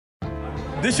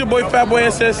This your boy Fatboy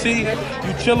SSC.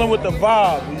 You chilling with the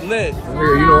vibe. We lit. I'm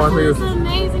here. You know I'm here. It's an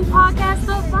amazing podcast,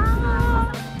 The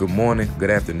Vibe. Good morning,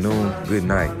 good afternoon, good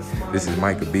night. This is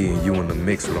Micah B, and you in the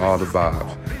mix with all the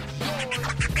vibes.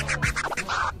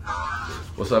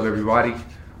 What's up, everybody?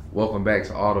 Welcome back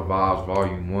to All the Vibes,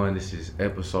 Volume 1. This is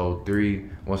Episode 3.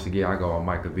 Once again, I go on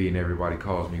Micah B, and everybody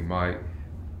calls me Mike.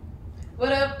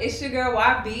 What up? It's your girl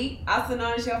YB, also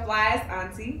known as your flyest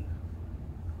auntie.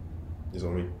 It's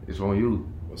on me. It's on you.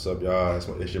 What's up, y'all?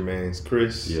 It's your man's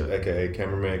Chris, aka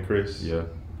Cameraman Chris. Yeah.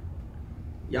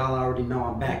 Y'all already know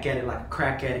I'm back at it like a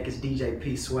crack addict. It's DJ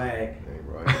P Swag. Ain't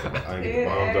right. I ain't get the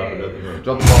bomb dropped or nothing.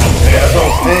 Drop the bomb. That's what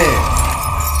I'm saying.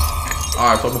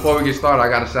 Alright, so before we get started, I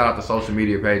got to shout out the social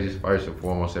media pages first and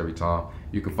foremost every time.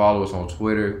 You can follow us on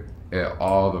Twitter at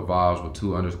All the Vibes with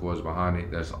 2 underscores behind it.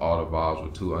 That's All the Vibes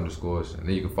with 2 underscores. And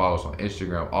then you can follow us on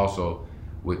Instagram also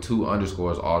with 2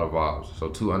 underscores, All the Vibes. So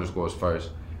 2 underscores first,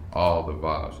 All the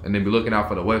Vibes. And then be looking out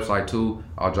for the website too.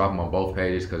 I'll drop them on both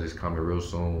pages because it's coming real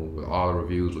soon with all the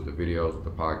reviews, with the videos, with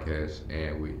the podcast,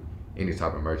 and with any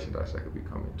type of merchandise that could be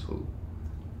coming too.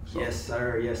 So. Yes,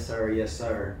 sir. Yes, sir. Yes,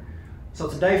 sir. So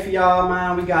today for y'all,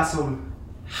 man, we got some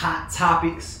hot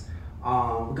topics.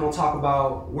 We're going to talk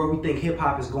about where we think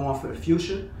hip-hop is going for the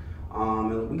future.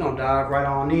 And we're going to dive right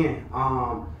on in.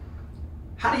 How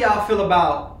do y'all feel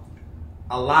about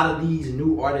a lot of these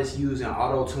new artists using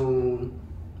auto-tune,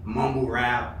 mumble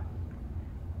rap,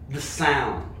 the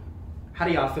sound? How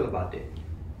do y'all feel about that?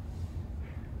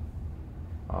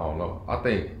 I don't know. I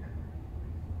think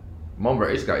mumble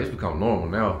it's become normal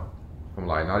now. From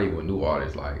like not even new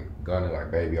artists like Gunna, like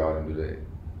Baby all them do that.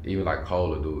 Even like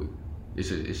Cole will do it.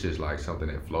 It's just like something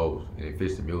that flows and it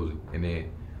fits the music. And then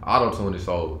auto tune is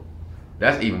so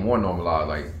that's even more normalized.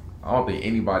 Like I don't think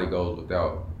anybody goes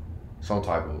without some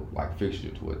type of like fixture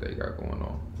to what they got going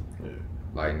on. Yeah.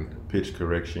 Like Pitch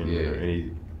correction or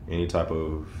any type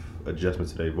of adjustment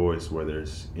to their voice, whether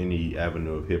it's any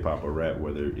avenue of hip hop or rap,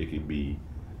 whether it could be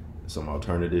some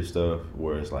alternative stuff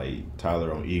where it's like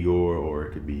Tyler on Igor, or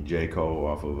it could be J. Cole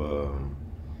off of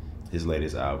his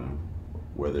latest album,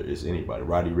 whether it's anybody.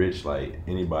 Roddy Ricch, like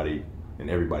anybody and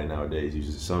everybody nowadays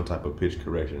uses some type of pitch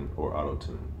correction or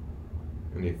auto-tune.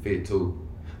 And it fit too.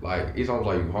 Like it's almost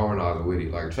like you harmonizing with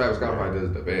it. Like Travis Scott probably does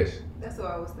it the best. That's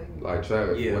what I was thinking. Like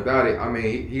Travis, without it, I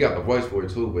mean, he got the voice for it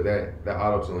too, but that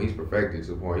auto-tune, he's perfected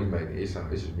to the point he's making it's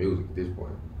just music at this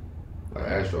point. Like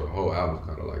Astro, the whole album's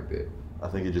kind of like that. I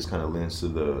think it just kind of lends to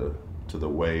the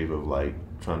wave of like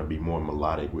trying to be more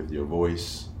melodic with your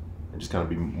voice and just kind of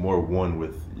be more one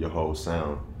with your whole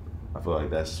sound. I feel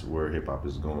like that's where hip hop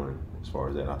is going as far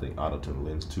as that. I think auto-tune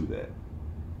lends to that,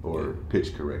 or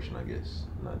pitch correction, I guess,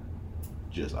 not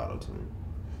just auto-tune.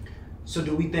 So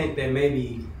do we think that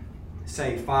maybe,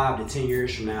 say 5 to 10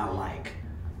 years from now, like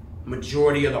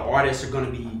majority of the artists are going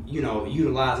to be,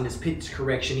 utilizing this pitch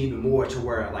correction even more to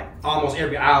where like almost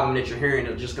every album that you're hearing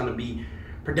is just going to be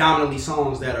predominantly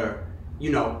songs that are,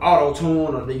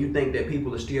 auto-tune, or do you think that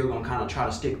people are still going to kind of try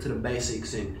to stick to the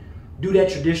basics and do that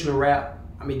traditional rap?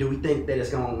 I mean, do we think that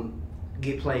it's going to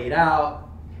get played out?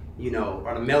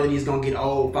 Are the melodies going to get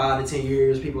old 5 to 10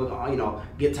 years? People are going to,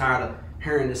 get tired of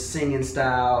hearing the singing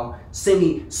style,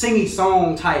 singy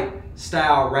song type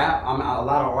style rap. A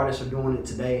lot of artists are doing it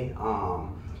today.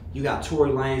 You got Tory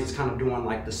Lanez is kind of doing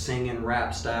like the singing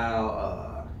rap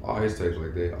style. All his tapes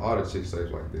like that. All the chicks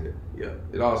tapes like that. Yeah.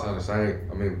 It all sounds the same.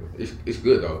 I mean, it's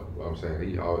good though. What I'm saying,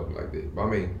 he always been like that. But I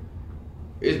mean,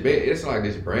 it's like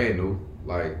this brand new.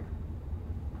 Like,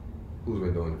 who's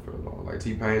been doing it for a long? Like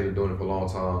T-Pain's been doing it for a long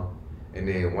time, and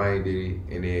then Wayne did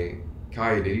it, and then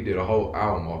Kanye did. He did a whole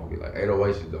album off of it. Like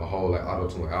 808 is a whole like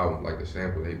auto-tune album, like the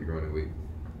sample they be running with.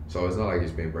 So it's not like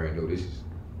it's been brand new. This is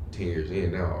 10 years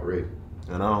in now already.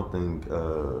 And I don't think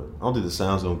the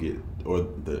sound's gonna get, or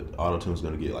the auto-tune's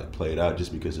gonna get like played out,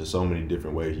 just because there's so many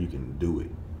different ways you can do it.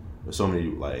 There's so many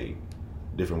like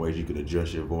different ways you could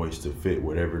adjust your voice to fit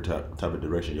whatever type of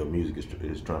direction your music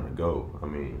is trying to go. I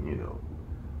mean,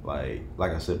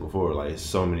 like I said before, like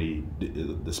so many,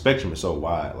 the spectrum is so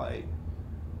wide. Like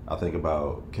I think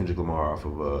about Kendrick Lamar off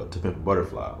of To Pimp a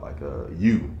Butterfly, like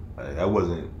You. Like, that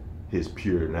wasn't his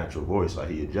pure natural voice. Like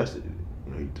he adjusted it.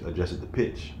 He adjusted the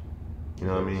pitch. You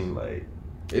know what I mean? Like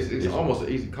it's almost an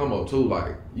easy come up too.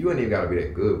 Like you ain't even gotta be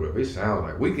that good, bro. It sounds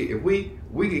like we could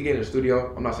get in the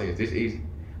studio. I'm not saying it's this easy,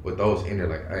 but those in there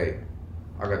like, hey,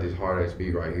 I got this hard ass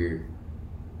beat right here.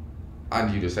 I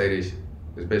need you to say this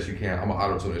as best you can. I'm gonna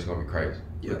auto tune. It's gonna be crazy.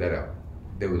 Put that out.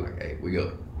 They was like, hey, we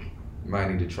good. You might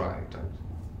need to try it times.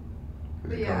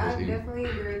 But yeah, I definitely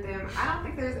agree with them. I don't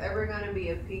think there's ever gonna be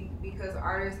a peak because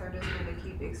artists are just gonna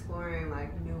keep exploring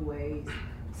like new ways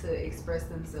to express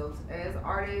themselves as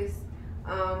artists.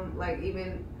 Like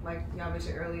even like y'all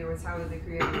mentioned earlier when Tyler the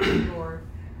Creator was before,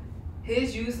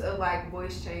 his use of like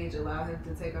voice change allowed him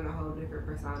to take on a whole different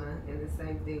persona, and the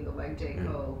same thing of like J.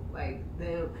 Cole. Like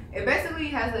it basically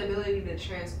has the ability to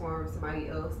transform somebody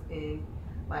else and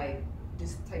like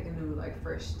just take a new like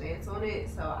fresh stance on it.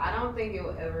 So I don't think it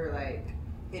will ever like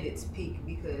hit its peak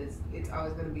because it's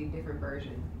always gonna be a different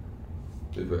version.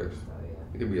 It's facts. So yeah.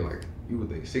 It could be like, you would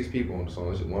think 6 people on the song,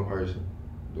 it's just one person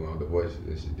doing all the voices,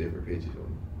 it's just different pitches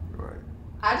on it. Right.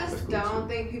 I That's just cool, don't too.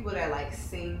 think people that like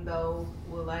sing though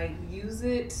will like use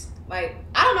it. Like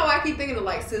I don't know why I keep thinking of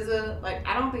like SZA. Like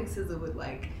I don't think SZA would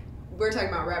like. We're talking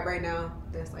about rap right now.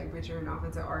 That's like venturing off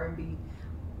into R&B,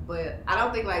 but I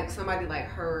don't think like somebody like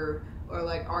her or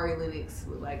like Ari Lennox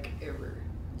would like ever.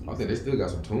 I think they still got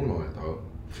some tune on it though.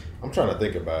 I'm trying to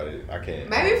think about it. I can't.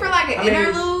 Maybe for like an I mean,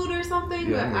 interlude or something,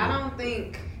 Yeah, but I I mean- don't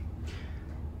think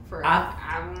for I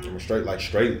album.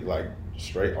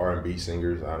 Straight R&B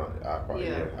singers. I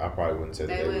probably wouldn't say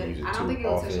that They they would would. use it I don't too think it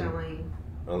would touch often. that lane.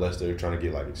 Unless they're trying to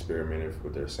get like experimented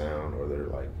with their sound or their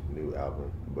like new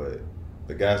album. But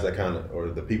the guys that kind of, or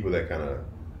the people that kind of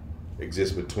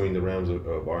exist between the realms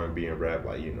of R&B and rap,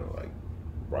 like like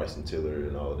Bryson Tiller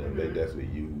and all of them, they definitely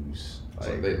use So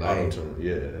like they lame. auto-tune.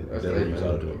 Yeah, That's they they use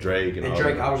lame. auto-tune. Drake and And all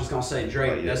Drake, them. I was just gonna say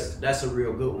Drake. Like, yeah. That's a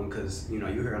real good one because you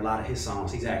hear a lot of his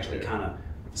songs. He's actually Yeah. kind of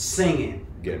singing.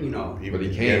 But he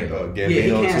can. Gambino Yeah, he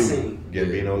can too. sing.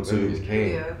 Gambino He too.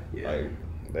 can. Yeah. Like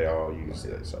they all use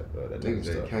that type of Niggas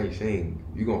that stuff. can't sing,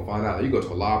 you gonna find out. You go to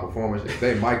a live performance, if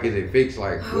their mic isn't fixed,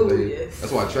 like Oh, what they, yes.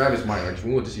 that's why Travis mic. Like when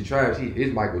we went to see Travis,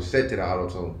 his mic was set to the auto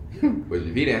tune. But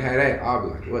if he didn't have that, I'd be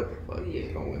like, what the fuck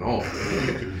is going on?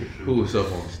 Who was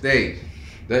up on stage?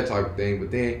 That type of thing.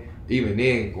 But then even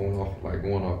then, going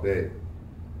off that,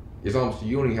 it's almost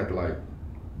you don't even have to like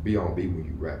be on beat when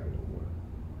you rapping no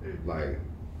more. Like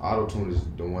auto tune is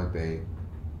the one thing.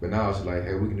 But now it's like,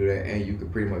 hey, we can do that, and you can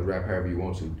pretty much rap however you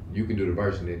want to. You can do the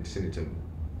verse and then send it to me.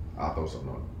 I'll throw something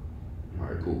on it. All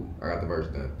right, cool. I got the verse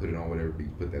done. Put it on whatever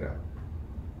beat. Put that out.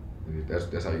 And that's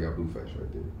how you got Blueface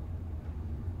right there.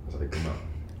 That's how they come out.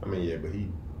 I mean, yeah, but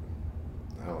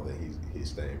I don't think his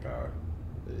staying power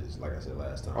is like I said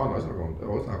last time. Oh no, it's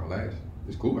not gonna last.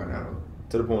 It's cool right now though.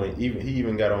 To the point, he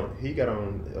got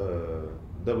on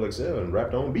Double XL and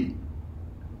rapped on beat.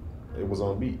 It was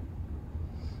on beat.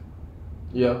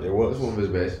 Yeah, It was. That's one of his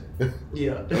best.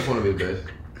 Yeah. That's one of his best.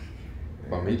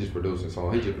 I mean, he just producing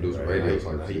songs. He just producing radio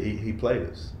songs. He played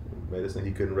us, made us think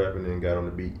he couldn't rap, and then got on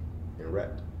the beat and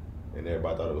rapped. And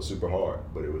everybody thought it was super hard,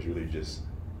 but it was really just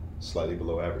slightly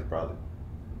below average, probably,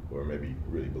 or maybe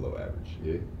really below average.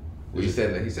 Yeah. Well, he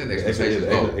said the expectations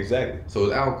low. Exactly. So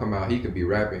his album come out, he could be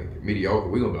rapping mediocre.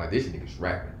 We gonna be like, this nigga's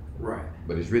rapping, Right.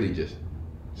 but it's really just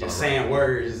Just saying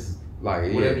words,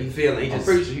 like whatever you feel. And he I'm just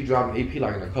pretty sure he dropping an EP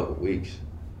like in a couple weeks.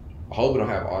 I hope we don't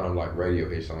have all them like radio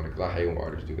hits on it because I hate when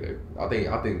artists do that. I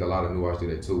think a lot of new artists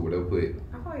do that too, where they'll put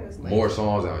I feel like that's more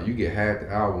songs out. You get half the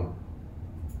album,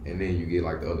 and then you get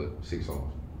like the other 6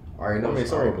 songs. I already know. I mean,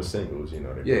 some sorry. of them singles, they're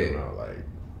Yeah. putting out like.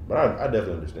 But I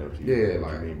definitely understand what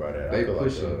you mean by that. they I feel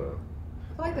pushing. I feel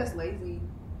like that's lazy.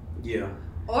 yeah.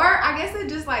 Or I guess it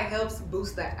just like helps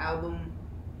boost that album.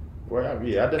 I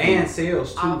definitely. And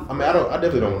sales too. I mean, I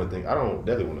definitely don't want to think. I don't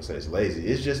definitely want to say it's lazy.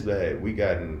 It's just that we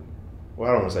gotten. Well,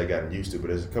 I don't want to say gotten used to, but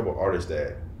there's a couple artists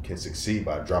that can succeed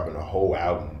by dropping a whole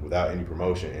album without any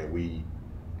promotion, and we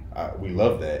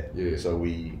love that. Yeah. So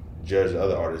we judge the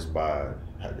other artists by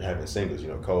having singles.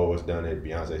 Cole has done it,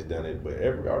 Beyonce's done it, but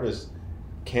every artist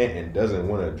can't and doesn't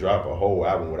want to drop a whole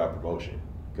album without promotion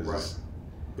because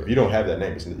if you don't have that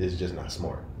name, it's just not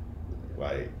smart.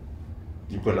 Like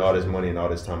you putting all this money and all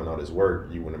this time and all this work,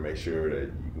 you want to make sure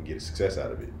that you can get a success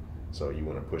out of it. So you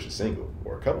want to push a single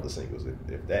or a couple of singles,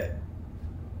 if that.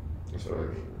 So,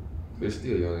 but it's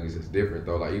still young niggas. It's different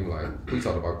though. Like even like we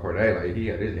talked about Cordae. Like he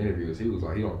had his interviews. He was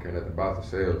like he don't care nothing about the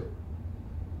sales.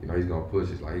 He's gonna push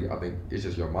it. Like I think it's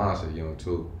just your mindset young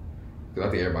too. Cause I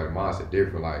think everybody's mindset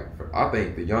different. Like I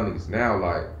think the young niggas now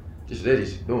like they're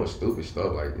just doing stupid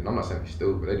stuff. Like and I'm not saying they're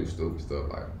stupid, but they do stupid stuff.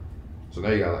 Like so now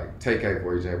you got like Tay-K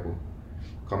for example,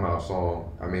 come out a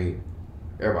song. I mean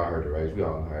everybody heard the race. We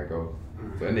all know how it goes.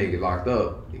 So that nigga get locked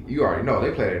up. You already know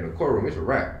they played it in the courtroom. It's a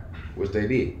rap, which they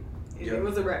did. It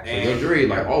was a rap. So your jury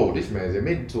like, oh, this man's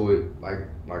admitting to it like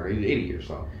he's an idiot or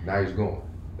something. Now he's going.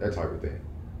 That type of thing.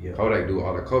 Yeah. Kodak do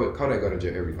all that. Kodak go to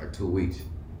jail every like 2 weeks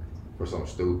for something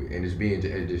stupid, and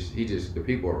the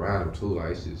people around him too.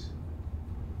 Like it's just,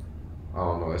 I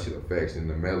don't know. That shit affects. And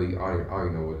the Melly, I don't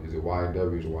even know what is it.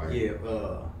 YNW or YN?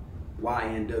 Yeah.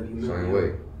 YNW. Same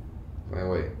way. Same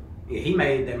way. Yeah, he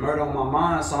made that "Murder on My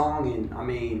Mind" song, and I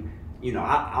mean,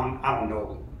 I don't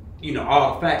know you know,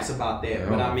 all the facts about that. Yeah,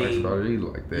 But I don't know facts mean, about it either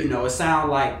like that. you know, it sounds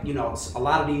like, you know, a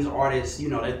lot of these artists, you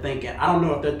know, they're thinking, I don't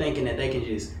know if they're thinking that they can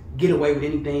just get away with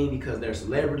anything because they're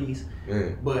celebrities. Yeah.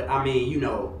 But I mean, you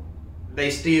know, they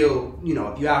still, you know,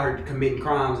 if you out here committing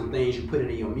crimes and things, you put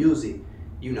it in your music,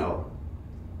 you know,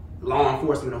 law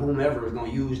enforcement or whomever is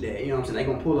gonna use that. You know what I'm saying?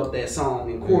 They're gonna pull up that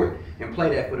song in court and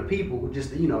play that for the people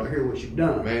just to, you know, to hear what you've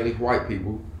done. Mainly white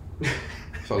people.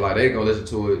 So like they gonna listen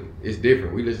to it. It's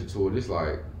different. We listen to it. It's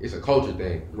like it's a culture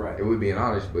thing. Right. And we being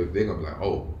honest, but they're gonna be like,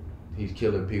 oh, he's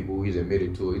killing people. He's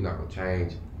admitted to it. He's not gonna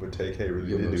change. But Tay-K really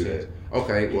Give him did no do chance. that.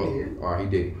 Okay, He well, did. all right, he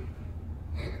did.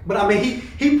 But I mean,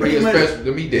 he pretty much Especially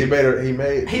to me, He did.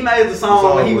 made the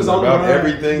song when he was on the about run.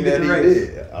 everything that he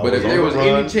did. I But if on there the was run,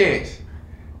 any chance,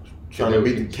 trying to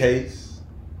beat the case,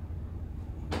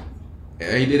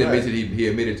 and he did admit that he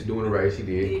admitted to doing the race. He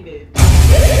did. He did.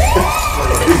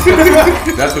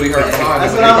 That's what he heard behind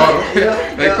That's him.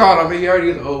 what They yeah. called him. He heard he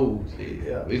was, oh, shit.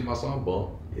 Yeah. At least my song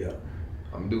bump. Yeah.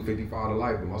 I'm gonna do 55 to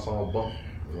life, but my song bump.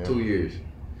 Yeah. 2 years.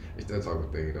 It's that type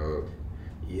of thing, dog.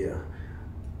 Yeah.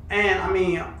 And I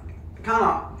mean, kind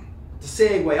of to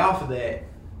segue off of that,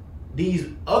 these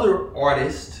other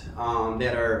artists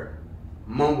that are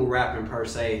mumble rapping per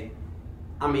se,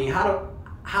 I mean, how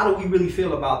do we really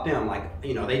feel about them? Like,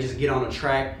 you know, they just get on the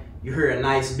track, you hear a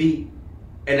nice beat,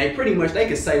 and they pretty much, they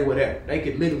could say whatever. They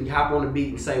could literally hop on the beat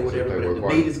and say whatever, but if the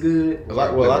beat is good, It's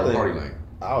like Well, I Playboy think- Party Lane.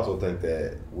 I also think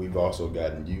that we've also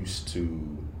gotten used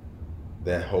to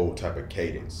that whole type of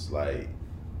cadence. Like,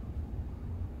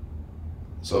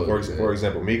 so for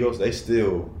example, Migos, they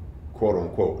still, quote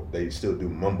unquote, they still do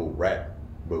mumble rap,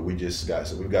 but we've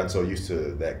gotten so used to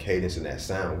that cadence and that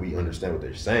sound, we understand what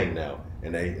they're saying now,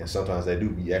 and sometimes they do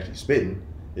be actually spitting.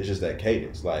 It's just that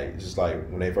cadence. Like, it's just like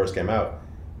when they first came out,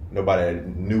 nobody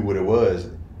knew what it was,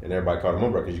 and everybody called it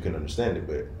mumble rap because you couldn't understand it.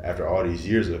 But after all these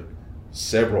years of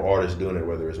several artists doing it,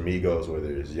 whether it's Migos,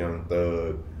 whether it's Young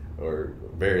Thug, or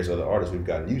various other artists, we've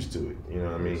gotten used to it. You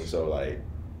know what I mean? So like,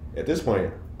 at this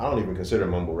point, I don't even consider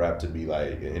mumble rap to be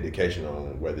like an indication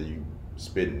on whether you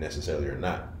spitting necessarily or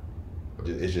not.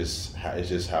 It's just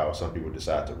how some people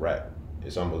decide to rap.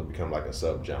 It's almost become like a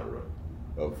subgenre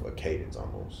of a cadence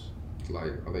almost.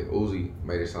 Like, I think Uzi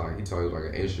made it sound like he told it was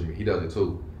like an instrument. He does it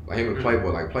too. Like him and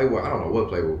Playboy. Like Playboy, I don't know what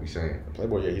Playboy be saying.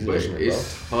 Playboy, yeah, he's an But instrument,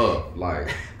 it's tough.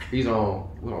 Like, he's on,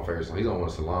 what's my favorite song? He's on one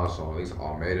of Solange's songs. It's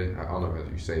Almeda. I don't know how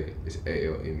you say it. It's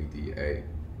ALMEDA.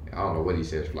 I don't know what he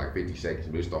says for like 50 seconds,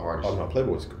 but it's the hardest. Oh no,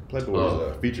 Playboy's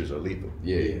features are lethal.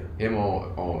 Yeah. Him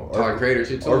on Earth- Tyler Creator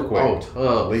shit too. Earthquake. Oh,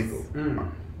 tough. Lethal.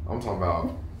 I'm talking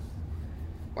about,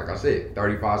 like I said,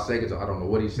 35 seconds. I don't know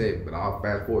what he said, but I'll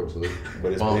fast forward to it.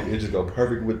 But it just go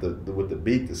perfect with the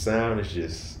beat, the sound. It's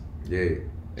just Yeah.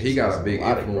 He got a big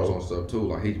melodic, influence bro. on stuff too.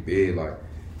 Like, he's big. Like,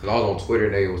 cause I was on Twitter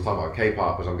and they was talking about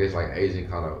K-pop, because I'm guessing like Asian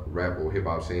kind of rap or hip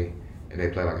hop scene, and they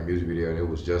played like a music video, and it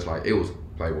was just like, it was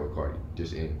Playboy Cardi,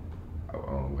 just in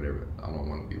whatever. I don't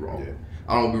want to be wrong. Yeah.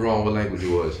 I don't want to be wrong what language it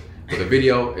was, but the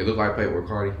video, it looked like Playboy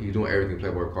Cardi. He's doing everything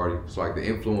Playboy Cardi. So like the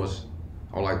influence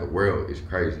on like the world is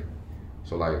crazy.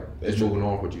 So like, just moving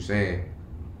on what you're saying,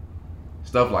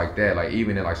 stuff like that. Like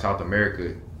even in like South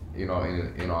America, you know,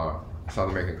 in our South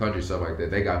American countries, stuff like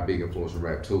that, they got big influence from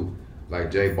rap too.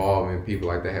 Like J Balvin, people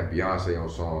like that have Beyonce on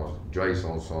songs, Drake's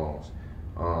on songs.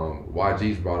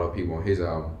 YG's brought up people on his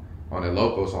album. On that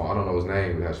Loco song, I don't know his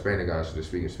name, but it has Spanish guys that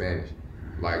speak Spanish.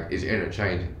 Like, it's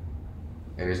interchanging.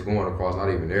 And it's going across, not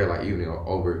even there, like even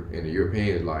over in the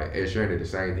Europeans, like Ed Sheeran did the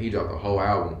same thing. He dropped the whole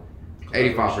album.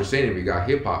 85% of it got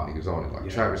hip hop niggas on it, like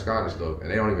Travis Scott and stuff.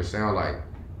 And they don't even sound like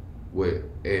what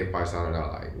Ed probably sounded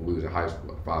out like when we was in high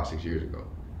school, like 5-6 years ago.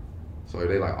 So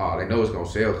they like, oh, they know it's gonna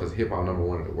sell because hip hop #1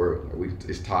 in the world. Like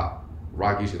it's top.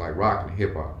 Rock used to like rock and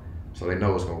hip hop. So they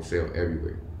know it's gonna sell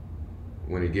everywhere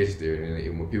when it gets there.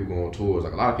 And when people go on tours,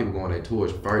 like a lot of people go on their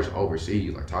tours first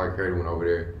overseas. Like Tyler Creator went over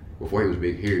there before he was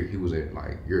big here. He was in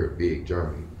like Europe, big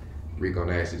Germany. Rico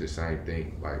Nasty the same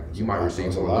thing. Like you might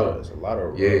receive more love. There's a lot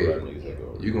of Yeah. rap niggas that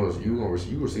go. You gonna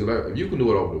receive love. If you can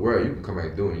do it over the world, you can come back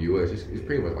and do it in the U.S. It's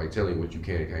pretty much like telling you what you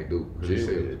can and can't do. 'Cause they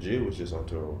say- Jill was just on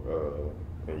tour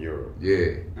in Europe.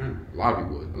 Yeah, a lot of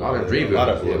people was. A lot of Dreamville. A lot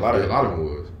of them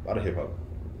was. A lot of hip hop.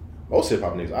 Most hip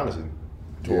hop niggas honestly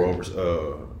tour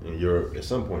over in Europe at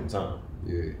some point in time.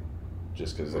 Yeah,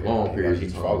 Just because a long period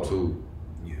of time too.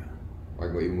 Yeah.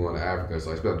 Like even going to Africa,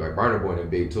 so especially like Burna Boy and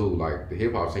big too. Like the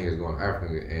hip hop scene is going to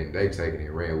Africa, and they taking it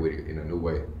and ran with it in a new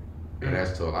way. And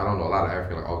that's tough. I don't know a lot of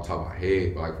African like off the top of my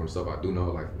head, but like from stuff I do know,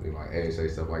 like ASA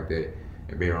stuff like that,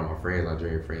 and being around my friends,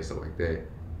 Nigerian friends, stuff like that.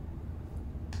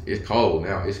 It's cold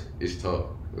now. It's tough.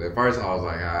 But at first I was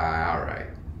like, all right,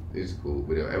 it's cool.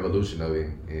 But the evolution of it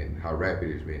and how rapid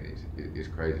it's been is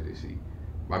crazy to see.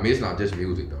 I mean, it's not just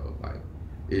music though. Like,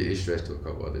 it's stretched to a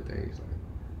couple other things,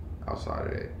 like outside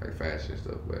of that, like fashion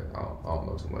stuff. But I don't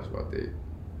know too much about that.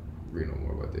 Read no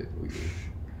more about that than we do.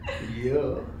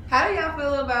 Yeah. How do y'all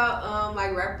feel about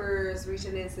like rappers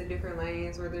reaching into different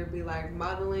lanes, whether it be like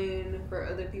modeling for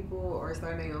other people or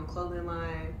starting their own clothing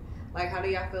line? Like, how do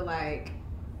y'all feel like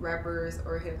rappers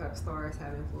or hip hop stars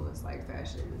have influenced like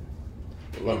fashion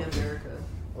in America?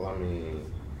 Well, I mean,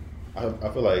 I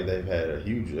feel like they've had a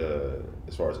huge,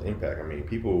 as far as impact. I mean,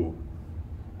 people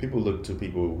look to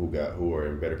people who are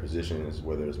in better positions,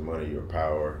 whether it's money or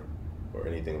power or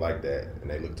anything like that, and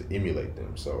they look to emulate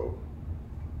them. So,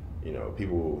 you know,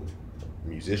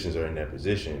 musicians are in that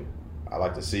position. I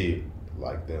like to see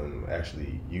like them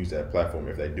actually use that platform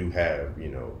if they do have, you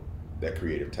know, that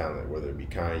creative talent, whether it be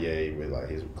Kanye with like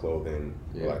his clothing,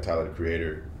 or like Tyler the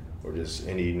Creator, or just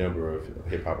any number of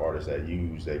hip hop artists that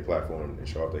use their platform and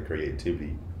show off their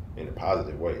creativity in a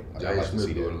positive way. Like, Jay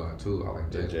Smith do it a lot too. I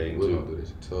like Jay Will do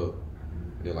this too.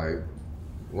 And then like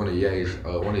one of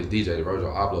his DJ, the Virgil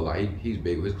Abloh, like he's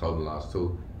big with his clothing lines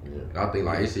too. Yeah. And I think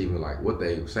like it's even like what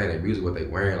they saying, their music, what they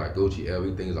wearing, like Gucci,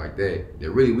 LV, things like that.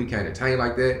 That really we can't attain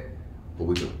like that,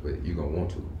 but you gonna want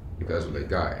to because that's what they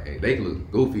got, and they can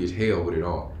look goofy as hell with it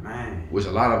on. Man. Which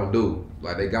a lot of them do.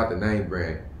 Like they got the name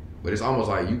brand, but it's almost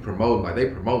like you promoting, like they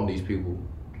promoting these people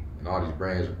and all these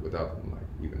brands without them like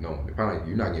even knowing. They probably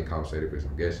you're not getting compensated for this,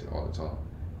 I'm guessing, all the time.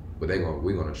 But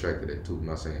we're gonna attract to that too. I'm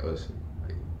not saying us,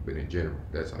 like, but in general,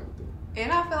 that type of thing.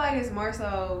 And I feel like it's more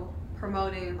so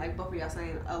promoting, like both of y'all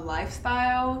saying, a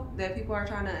lifestyle that people are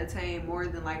trying to attain more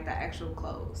than like the actual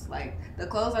clothes. Like the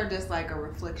clothes are just like a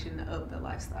reflection of the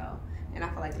lifestyle, and I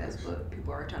feel like that's what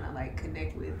people are trying to like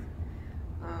connect with.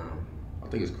 I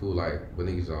think it's cool like when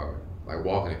niggas are like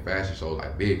walking in fashion shows,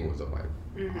 like big ones, like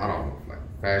I don't know,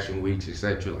 like fashion weeks,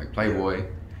 etc. Like Playboy,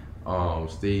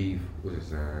 Steve, what's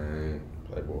his name?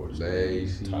 Playboy,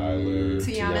 Lacey,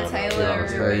 Tiana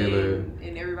Taylor,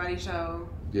 and everybody show.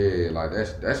 Yeah, like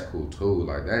that's cool too.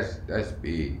 Like that's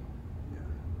big.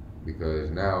 Because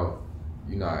now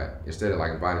you're not, instead of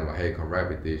like inviting like, hey, come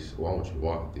rap at this, well, I want you to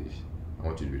walk at this. I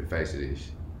want you to be the face of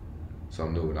this.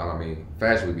 Something new. And I mean,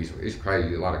 fashion would be it's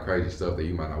crazy, a lot of crazy stuff that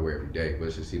you might not wear every day, but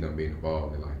just see them being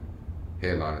involved in like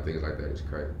headline and things like that is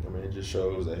crazy. I mean, it just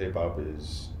shows that hip hop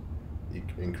is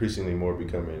increasingly more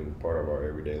becoming part of our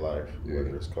everyday life,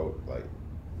 whether it's like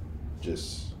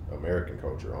just American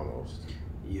culture almost.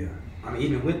 Yeah, I mean,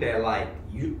 even with that, like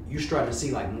you starting to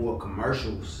see like more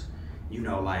commercials. You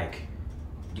know, like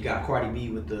you got Cardi B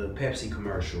with the Pepsi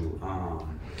commercial.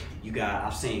 You got,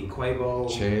 I've seen Quavo.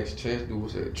 Chance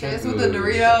with the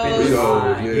Doritos.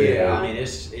 Yeah, I mean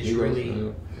it's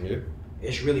really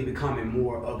it's really becoming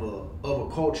more of a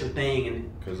culture thing,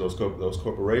 and because those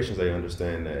corporations, they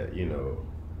understand that, you know,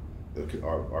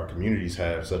 our communities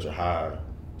have such a high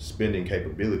spending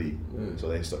capability, so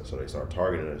they start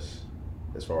targeting us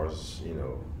as far as, you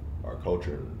know, our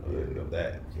culture and of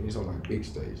that. It's on like big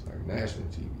stage, like national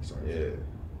TV. Yeah.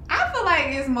 I feel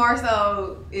like it's more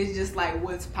so it's just like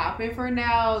what's popping for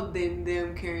now than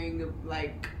them caring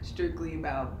like strictly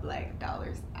about like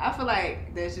dollars. I feel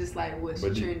like that's just like what's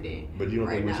trending. But you don't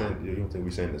right think you don't think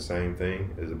we're saying the same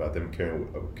thing as about them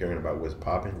caring about what's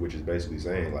popping, which is basically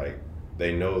saying like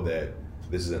they know that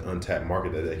this is an untapped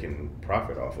market that they can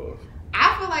profit off of.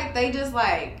 I feel like they just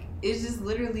like, it's just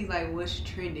literally like what's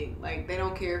trending. Like they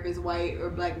don't care if it's white or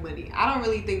black money. I don't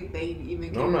really think they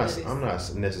even care. I'm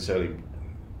not necessarily.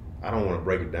 I don't want to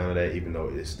break it down to that, even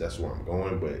though that's where I'm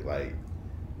going. But like,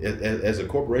 as a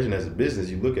corporation, as a business,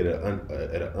 you look at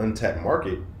an untapped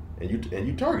market and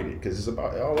you target it because it's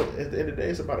about at the end of the day,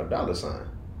 it's about a dollar sign.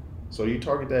 So you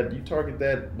target that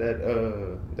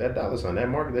dollar sign, that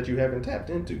market that you haven't tapped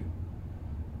into.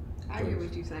 I get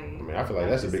what you're saying. I mean, I feel like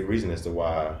that's a big reason as to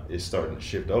why it's starting to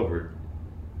shift over.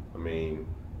 I mean,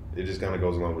 it just kind of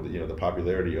goes along with the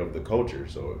popularity of the culture.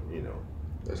 So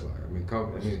that's like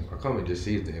a company just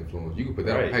sees the influence. You can put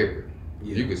that on paper.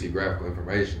 Yeah. You can see graphical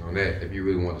information on that if you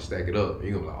really want to stack it up.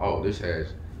 You're gonna be like, oh, this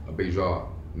has a big draw.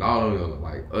 Not only on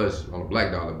like us on the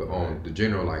black dollar, but on the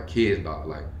general like kids dollar,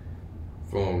 like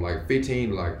from like 15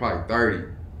 to like probably 30.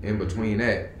 In between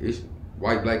that, it's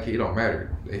white, black kid, it don't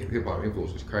matter. Hip hop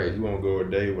influence is crazy. You won't go a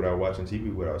day without watching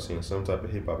TV without seeing some type of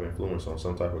hip hop influence on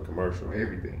some type of commercial. On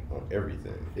everything. On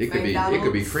everything. It could be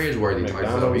cringeworthy type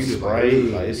stuff. You just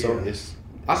like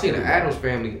I seen the Addams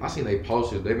Family. I seen they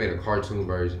posted. They made a cartoon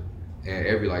version, and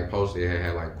every like poster they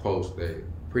had like quotes that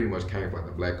pretty much came from like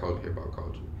the black culture, hip hop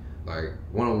culture. Like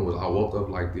one of them was, "I woke up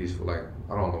like this," for like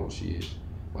I don't know what she is,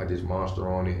 like this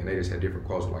monster on it, and they just had different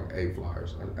quotes with like A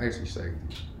flyers. I actually saved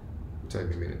it. It'll take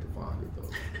me a minute to find it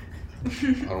though.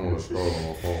 I don't want to scroll on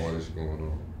my phone while this is going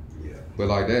on. Yeah. But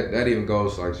like that even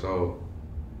goes like so.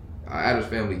 Addams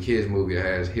Family Kids movie that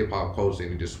has hip hop quotes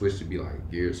and it just switched to be like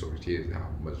geared towards kids and how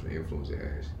much of an influence it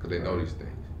has because they know these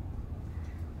things.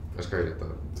 That's crazy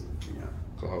thought. Yeah.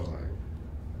 So I was like,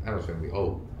 Addams Family,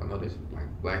 I know this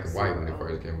like black and white when it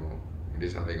first came on, and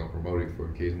this is how they gonna promote it for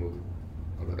a kids movie.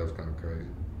 I thought that was kind of crazy.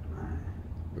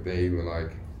 But then even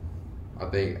like, I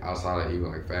think outside of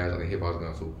even like fast, I think hip hop's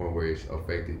gone to a point where it's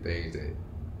affected things that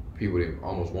people didn't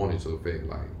almost wanted to affect.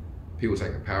 Like people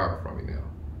taking power from it now,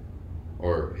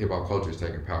 or hip hop culture is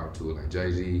taking power to it. Like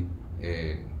Jay-Z,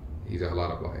 and he's got a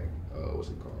lot of like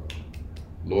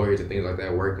lawyers and things like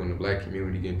that working in the black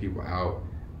community, getting people out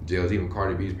jails. Even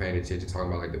Cardi B's paying attention, talking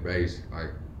about like the base. Like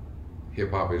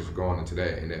hip hop is going into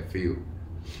that in that field,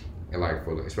 and like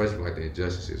for especially for like the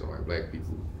injustices of like black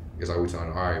people. It's like we're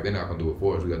trying to, all right, they're not gonna do it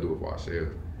for us, we gotta do it for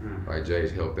ourselves. Like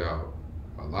Jay's helped out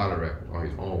a lot of rappers on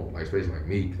his own, like especially like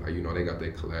Meek, like you know they got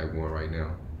that collab going right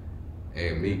now.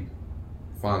 And Meek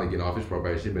finally getting off his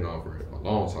probation, he's been on for a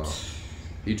long time.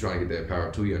 He trying to get that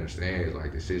power too, he understands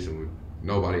like the system,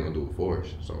 nobody gonna do it for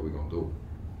us, so we gonna do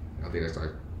it. And I think that's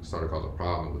like started to cause a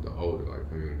problem with the older like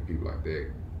community, people like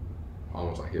that.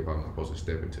 Almost like hip hop not supposed to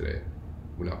step into that,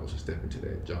 we're not supposed to step into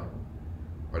that genre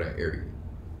or that area.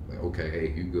 Like, okay,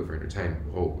 hey, you good for entertainment,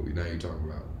 but now you talking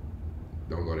about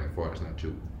don't go that far, it's not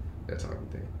you, that type of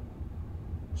thing.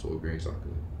 So it brings like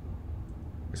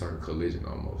it's like a collision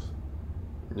almost.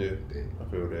 Yeah,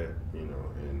 I feel that, you know,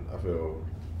 and I feel,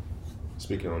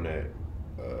 speaking on that,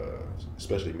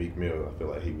 especially Meek Mill, I feel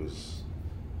like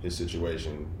his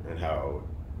situation and how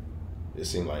it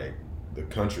seemed like the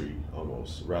country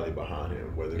almost rallied behind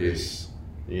him, whether it's,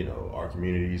 you know, our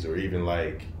communities or even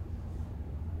like,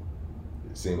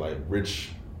 it seemed like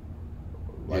rich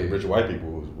white people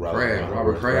was rallying.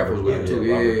 Robert Kraft was with him too.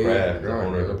 Robert Kraft, the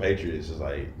owner of the Patriots, is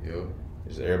like,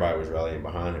 just everybody was rallying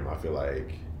behind him. I feel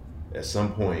like at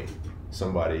some point,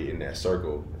 somebody in that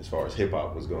circle, as far as hip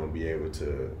hop, was going to be able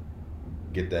to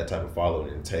get that type of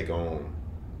following and take on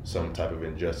some type of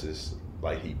injustice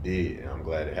like he did. And I'm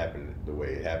glad it happened the way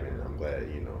it happened. And I'm glad,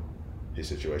 you know, his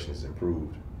situation has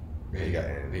improved.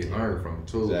 And he learned from it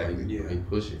too. Exactly. He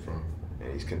pushed it from it.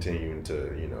 And he's continuing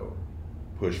to, you know,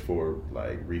 push for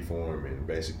like reform and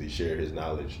basically share his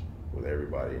knowledge with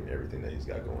everybody and everything that he's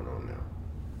got going on now.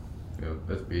 Yeah,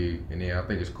 that's big. And then I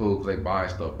think it's cool because they buy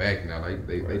stuff back now. Like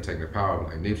they take the power.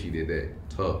 Like Nipsey did that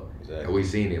tough. Exactly. And we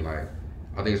seen it. Like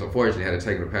I think it's unfortunate he had to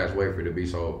take the past way for it to be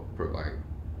so like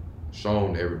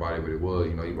shown to everybody what it was.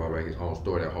 You know, he brought back his own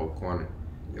store, that whole corner.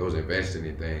 It was investing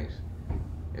in things.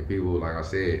 And people, like I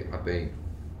said, I think,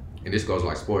 and this goes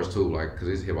like sports too, like, cause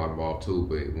it's hip hop involved too,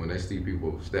 but when they see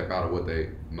people step out of what they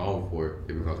known for,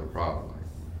 it becomes a problem.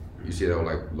 Like, you see that with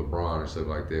like LeBron and stuff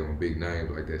like that, when big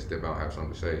names like that step out and have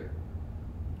something to say.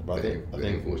 But I think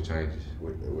influence changes.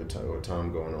 With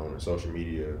time going on and social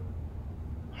media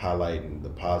highlighting the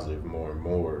positive more and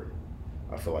more,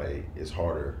 I feel like it's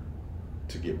harder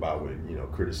to get by with, you know,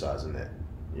 criticizing that.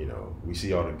 You know, we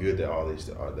see all the good that all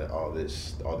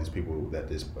these people that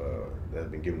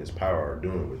have been given this power are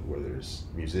doing, with whether it's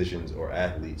musicians or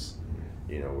athletes.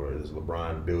 You know, whether it's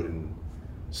LeBron building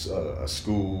a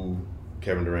school,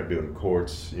 Kevin Durant building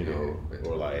courts. You know,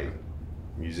 or like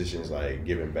musicians like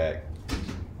giving back.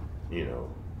 You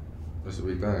know, that's a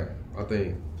big thing. I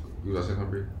think you got to say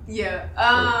something. Yeah.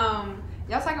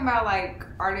 Y'all talking about like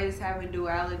artists having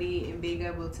duality and being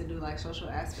able to do like social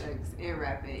aspects in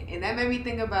rapping, and that made me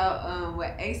think about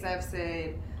what A$AP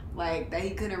said, like that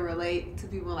he couldn't relate to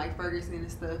people like Ferguson and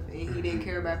stuff, and he didn't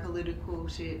care about political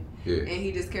shit, and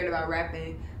he just cared about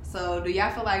rapping. So do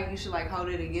y'all feel like you should like hold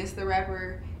it against the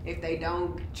rapper if they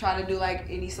don't try to do like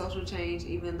any social change,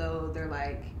 even though they're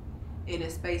like in a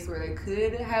space where they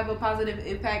could have a positive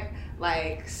impact?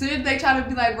 Like, should they try to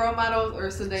be like role models,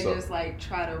 or should they just like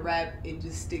try to rap and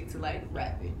just stick to like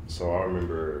rapping? So I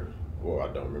remember, well,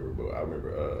 I don't remember, but I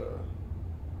remember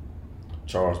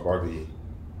Charles Barkley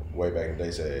way back in the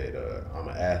day said, "I'm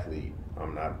an athlete.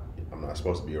 I'm not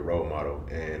supposed to be a role model."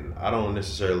 And I don't know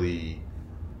if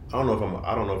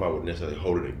I would necessarily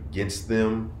hold it against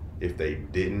them if they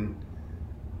didn't.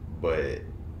 But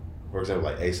for example,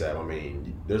 like A$AP, I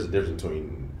mean, there's a difference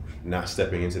between not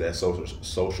stepping into that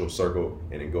social circle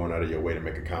and then going out of your way to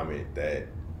make a comment that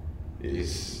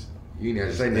is you didn't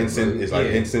have to say nothing. It's like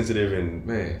insensitive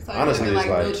and So honestly, it's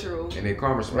like neutral. And then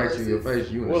Karma smacks you in your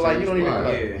face. You well, like you don't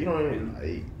even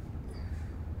like.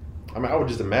 I mean, I would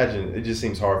just imagine. It just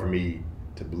seems hard for me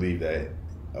to believe that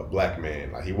a black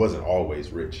man, like he wasn't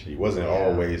always rich. He wasn't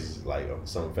always like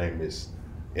some famous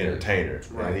entertainer.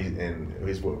 Right. And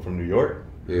he's from New York.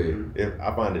 Yeah.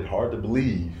 I find it hard to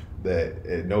believe that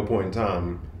at no point in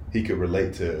time he could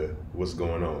relate to what's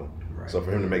going on. Right. So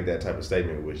for him to make that type of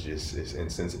statement was just it's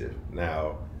insensitive.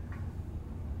 Now,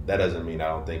 that doesn't mean I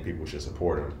don't think people should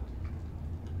support him.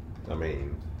 I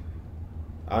mean,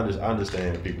 I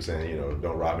understand people saying, you know,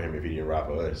 don't rob him if he didn't rob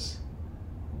us.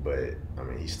 But I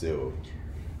mean, he's still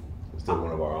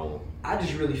one of our own. I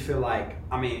just really feel like,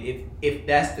 I mean, if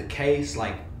that's the case,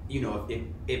 like, you know,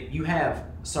 if you have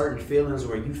certain feelings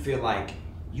or you feel like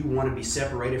you want to be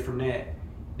separated from that,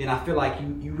 then I feel like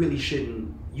you really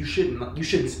shouldn't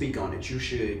speak on it.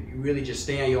 You really just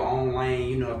stay in your own lane.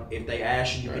 You know, if they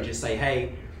ask you, you can just say,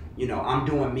 hey, you know, I'm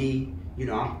doing me. You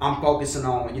know, I'm focusing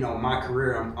on, you know, my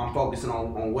career. I'm focusing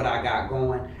on what I got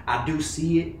going. I do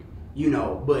see it, you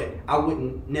know, but I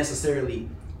wouldn't necessarily,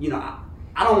 you know,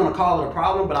 I don't want to call it a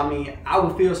problem, but I mean, I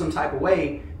would feel some type of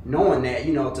way knowing that,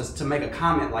 you know, to make a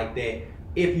comment like that,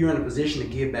 if you're in a position to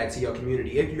give back to your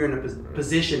community, if you're in a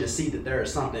position to see that there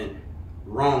is something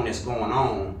wrong that's going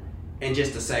on, and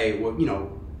just to say, well, you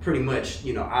know, pretty much,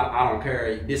 you know, I don't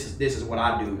care. This is what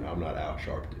I do. I'm not Al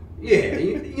Sharpton. Yeah,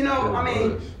 you know, I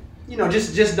mean, you know,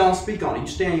 just don't speak on it. You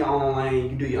stay in your own lane.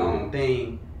 You do your own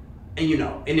thing, and you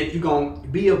know, and if you're gonna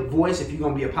be a voice, if you're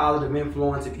gonna be a positive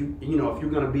influence, if you're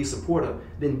gonna be supportive,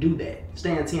 then do that.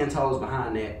 Stand 10 toes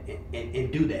behind that,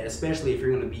 and do that. Especially if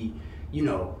you're gonna be, you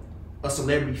know, a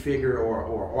celebrity figure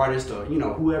or artist or, you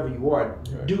know, whoever you are,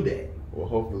 do that. Well,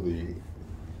 hopefully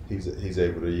he's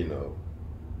able to, you know,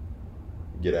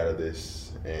 get out of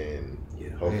this, and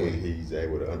hopefully he's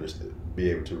able to understand, be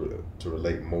able to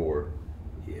relate more.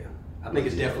 Yeah, I think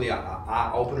it's definitely an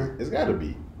eye opener. It's got to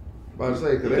be. About to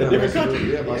say, because in a different country.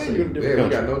 We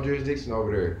got no jurisdiction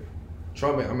over there.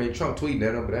 Trump tweeting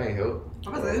at him, but that ain't help.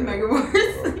 I'm about to say, this make it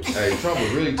worse. Hey, Trump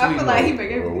was really tweeting. I feel like he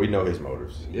making. Well, we know his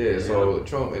motives. Yeah, so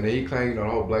Trump, and then he claimed, you know, the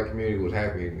whole black community was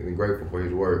happy and grateful for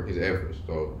his work, his efforts.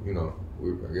 So, you know,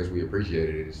 I guess we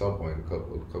appreciated it at some point a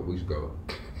couple weeks ago.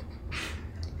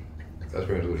 That's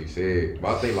pretty much what he said.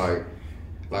 But I think like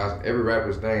every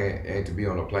rapper's thing ain't to be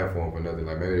on a platform for nothing.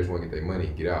 Like maybe they just want to get their money,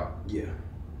 get out. Yeah.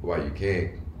 While you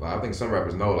can. Like I think some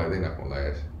rappers know like they're not gonna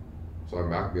last. So I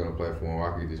mean I could be on a platform,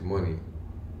 I could get this money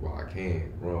while I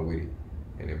can run with it,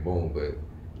 and then boom. But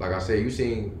like I said, you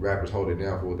seen rappers hold it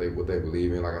down for what they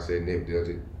believe in. Like I said, Nip does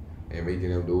it, and making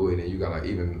them do it. And then you got like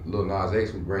even Lil Nas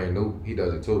X, who's brand new, he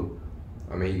does it too.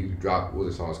 I mean, he dropped what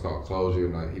the song's called, Closure.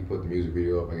 And like he put the music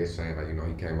video up, I guess saying like, you know,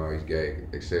 he came out, he's gay,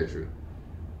 etc.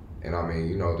 And I mean,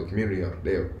 you know, the community, I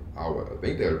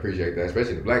think they'll appreciate that,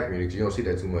 especially the black community, because you don't see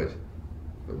that too much.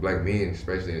 The black men,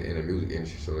 especially in the music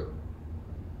industry. So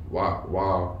like,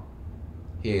 while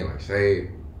he ain't like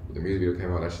saved, the music video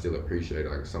came out, I still appreciate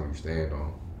it, like something you stand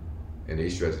on. And he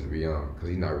stretches beyond, because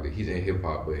he's in hip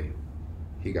hop, but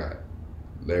he got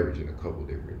leverage in a couple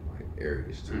different like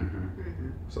areas too.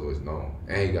 So it's known.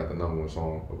 And he got the #1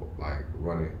 song of, like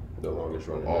running The longest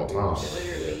running all time.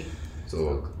 Literally.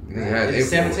 So he has influence.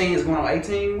 17 is going on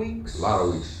 18 weeks. A lot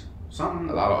of weeks. Something.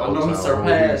 A lot of I old know he time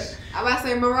surpassed. I'm about to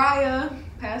say Mariah,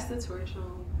 pass the torch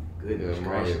on. Goodness Yeah,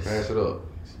 Mariah, gracious. pass it up.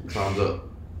 Time's up.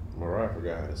 Mariah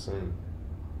forgot how to sing.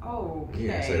 Oh, okay. You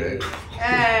didn't say that.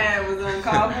 That was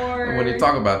uncalled for. And when they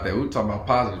talk about that, we talk about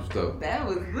positive stuff. That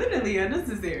was literally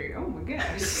unnecessary. Oh my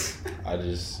gosh. I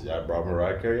brought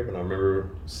Mariah Carey up, and I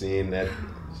remember seeing that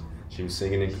she was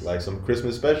singing in like some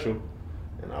Christmas special,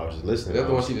 and I was just listening. That's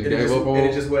the one she just And gave up on. and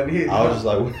it just wasn't hit. I was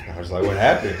just like, what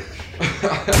happened?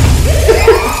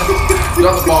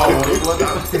 Drop the ball on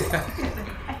it.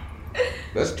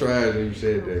 That's trash when you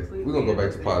said that. We're gonna go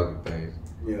back to positive things.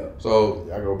 Yeah. So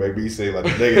I go back, be saying like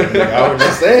the nigga I was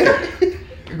just saying.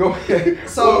 go back.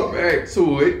 So- Go back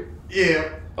to it. Yeah.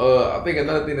 I think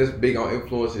another thing that's big on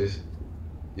influences,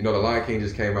 you know, The Lion King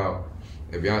just came out,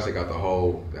 and Beyonce got the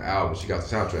album. She got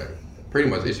the soundtrack. Pretty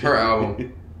much, it's her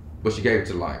album, but she gave it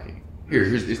to The Lion King.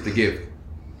 Here's it's the gift.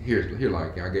 Here,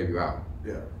 Lion King, I gave you an album.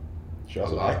 Yeah. She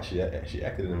also she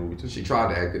acted in the movie too. She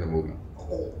tried to act in the movie.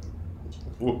 Whoa.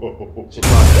 She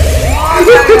tried to act. Oh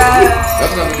my god.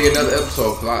 That's gonna be another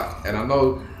episode, and I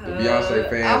know the Beyonce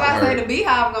fans. I'm about to say her- the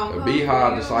Beehive gonna The come. Beehive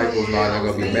for you. disciples are not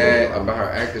gonna be mad about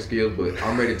her acting skills, but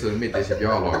I'm ready to admit this if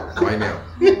y'all are right now.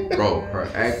 Bro, her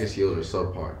acting skills are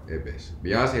subpar at best.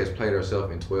 Beyonce has played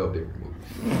herself in 12 different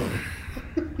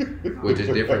movies, with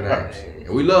just different names.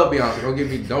 And we love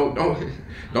Beyonce.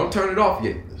 Don't turn it off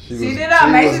yet. She did a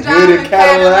amazing job good in at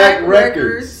Cadillac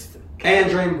Records.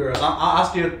 And Dreamgirls. I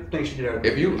still think she did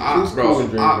everything. If you, was cool in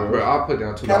Dreamgirls. I'll put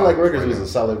down $2. Cadillac Records right was now. a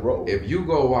solid role. If you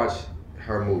go watch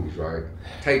her movies, right?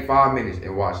 Take 5 minutes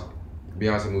and watch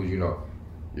Beyonce movies. You know,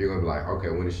 you're gonna be like, okay,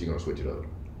 when is she gonna switch it up?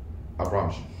 I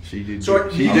promise you. She did. So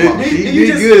She you- did. do She you did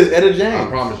just- good as Etta I James.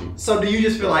 promise you. So do you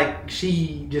just feel like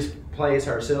she just plays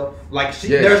herself. Like she,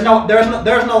 Yes. there's no like They're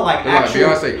like actual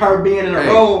Beyonce. her being in a Hey,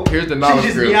 role. here's the knowledge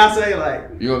She's just script. Beyonce.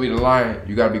 Like You gonna be the lion,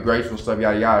 you gotta be graceful, stuff,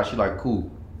 yada yada. She like, cool.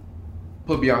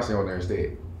 Put Beyonce on there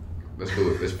instead. Let's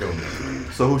do it. Let's film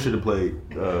it. So who should have played?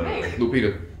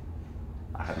 Lupita.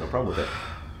 I have no problem with that.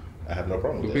 I have no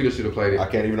problem with Lupita that. should have played it. I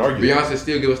can't even argue. Beyonce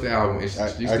still give us the album, and she I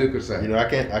still could say. You know, I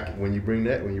can't. When you bring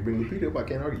Lupita up, I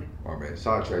can't argue. Oh man,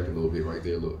 sidetracked a little bit right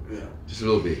there. Look, yeah. just a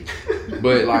little bit.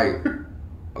 But like,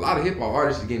 a lot of hip hop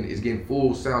artists is getting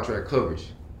full soundtrack coverage,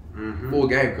 full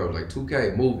game coverage, like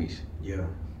 2K movies. Yeah.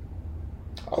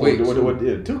 Quick.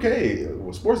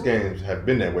 2K sports games have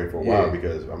been that way for a while Yeah.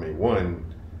 because I mean, one,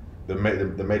 the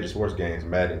major sports games,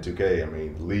 Madden, 2K. I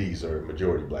mean, leagues are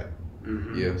majority black.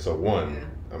 Yeah, So one,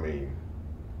 I mean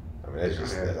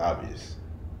that's obvious.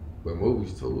 but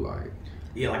movies too, like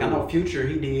Yeah, like I know Future,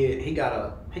 he got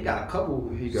a couple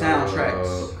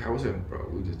soundtracks. How was it, bro?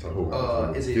 We just talked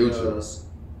about Is it Future.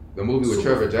 The movie with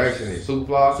Trevor Jackson and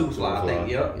Superfly. Superfly, I think,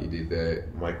 yep. He did that.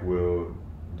 Mike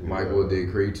Will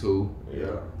did Creed 2. Yeah.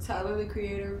 Tyler, the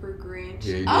creator for Grinch.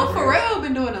 Yeah, he did Oh, Grinch. Pharrell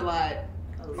been doing a lot.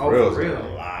 Oh, Pharrell's for real? done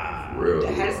a lot. Real.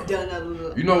 Has done a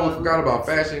little. You know what we forgot about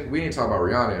fashion? We didn't talk about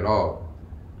Rihanna at all.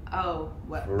 Oh,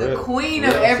 what? The Pharrell- queen Pharrell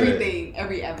of said- everything,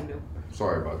 every avenue.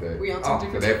 Sorry about that. We on Oh,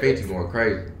 two Cause different. that Fenty going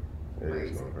crazy. Yeah,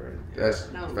 it's going crazy.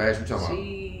 That's No, fashion. You talking about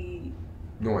she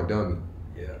going dummy.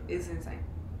 Yeah. is insane.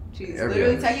 She's Every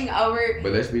literally avenue. taking over.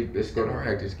 But let's go to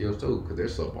her acting skills too, cause they're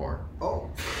subpar. Oh.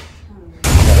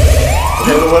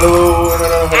 Hold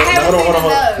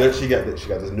haven't seen enough. on. She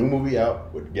got this new movie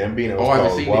out with Gambino. Oh, I haven't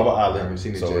called seen Guava it. I Island. haven't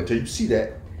seen it So yet. until you see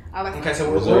that, I like Okay,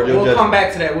 so Reserve we'll your come judgment.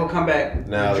 back to that. We'll come back.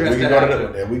 now we address can that go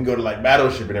after. to we can go to like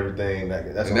Battleship and everything.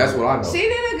 That's What I know. She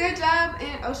did a good job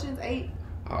in Ocean's 8.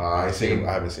 I I haven't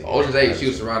seen it. Ocean's 8. She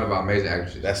was surrounded by amazing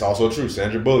actresses. That's also true.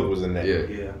 Sandra Bullock was in that. Yeah.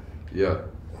 Yeah. Yeah.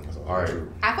 That's also All right.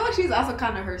 true. I feel like she's also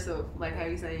kind of herself. Like how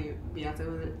you saying Beyonce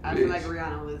was it? I feel Yes. like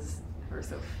Rihanna was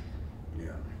herself. Yeah.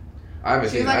 I haven't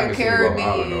She's seen. I like a haven't seen Guava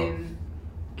Island though. Caribbean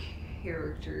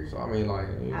character. So I mean, like,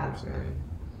 you know what I'm saying.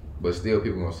 But still,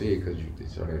 people gonna see it because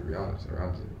it's her name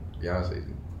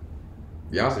Beyonce.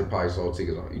 Beyonce probably sold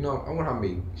tickets on. You know, I wonder how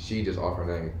many she just off her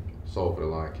name sold for the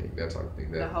Lion King. That type of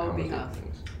thing. That The whole how much Beehive.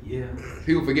 influence. Yeah.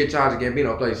 People forget Childish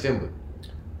Gambino plays Simba.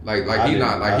 Like I he's didn't-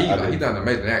 not like I he's didn't- not an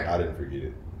amazing actor. I didn't forget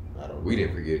it. I don't. We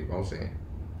didn't forget it. I'm saying.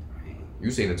 You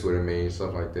seen the Twitter memes,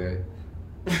 stuff like that.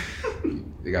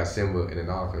 They got Simba in the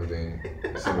knockers, then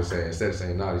Simba saying, instead of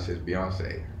saying naughty, he says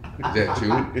Beyonce. Is that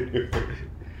you?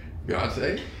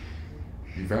 Beyonce?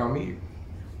 You found me?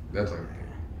 That's like,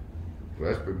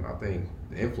 well, that's pretty, I think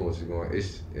the influence is going,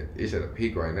 it's at a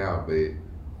peak right now, but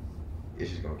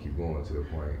it's just going to keep going to the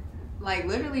point. Like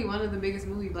literally one of the biggest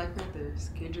movie Black Panthers,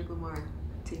 Kendrick Lamar.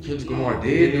 TDE. Kendrick Lamar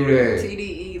did do that.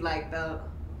 TDE,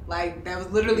 that was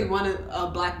literally one of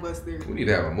a blockbuster. We need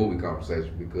to have a movie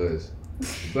conversation because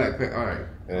Black Panther, all right,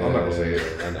 I'm not going to say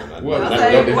it. Well, I'll not-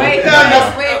 say, not- wait,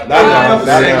 not- wait, not-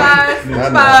 pause,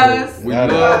 not- pause. We Not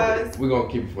love, we're going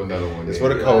to keep it for another one. It's then.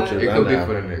 for the culture. It not could be now.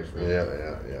 for the next one.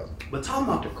 Yeah. But talking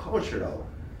about the culture though,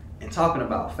 and talking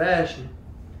about fashion,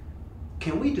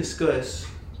 can we discuss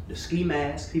the ski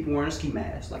mask? People wearing a ski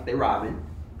mask like they robbing,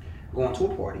 going to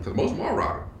a party. Because most of them are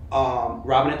robbing.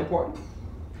 Robbing at the party.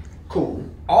 Cool.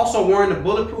 Also wearing the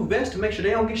bulletproof vest to make sure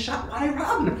they don't get shot while they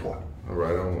robbing the party. All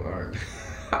right.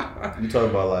 You talking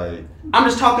about like I'm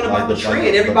just talking about Like the the- trend.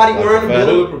 like the- Everybody like wearing the the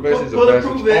Bulletproof vest is a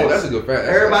bulletproof fashion. vest. Oh, that's a good fashion.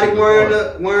 Everybody That's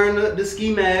a good wearing the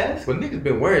ski mask. But niggas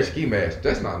been wearing ski masks.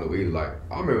 That's not new either. Like,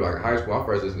 I remember like in high school, I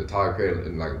first listened to Tyler Creator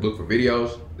and like look for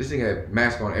videos. This thing had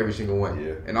mask on every single one.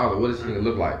 Yeah. And I was like, what does this thing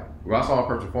look like? When I saw a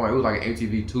person perform, it was like an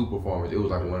MTV2 performance. It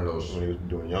was like one of those, when he was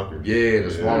doing Yonkers. yeah, the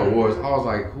smaller awards. I was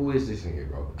like, who is this nigga,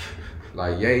 bro?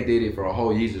 Like, Ye did it for a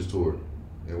whole Yeezus tour.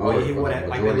 And Oh wore yeah, it he for wore the that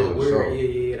like that majority little of the weird, show.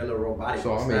 yeah, that little robotic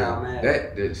So I style mean, mask.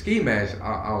 that the ski mask,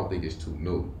 I don't think it's too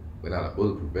new. But now the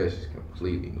bulletproof vest is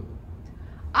completely new.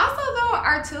 Also, though,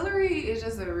 artillery is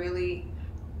just a really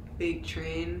big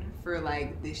trend for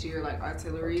like this year. Like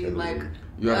artillery. Like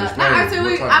You not understand?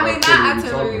 artillery. what type I of mean, not we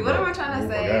artillery. talking What am I about? trying to Oh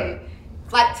my say?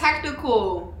 Like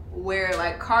tactical, where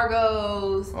like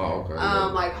cargos, Oh, okay. yeah.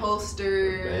 like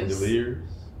holsters. Bandoliers.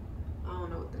 I don't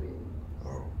know what that is.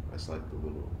 Oh, that's like the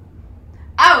little.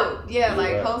 Oh yeah,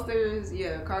 like Yeah. holsters.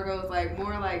 Yeah, cargos. Like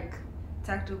more like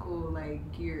tactical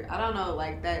like gear. I don't know.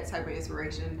 Like that type of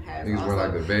inspiration has Niggas wear also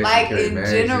like the vest, like carry in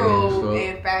masks and general stuff.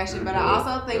 in fashion, but I Yeah.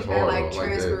 also think That's that hard, like though, like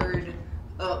that. transferred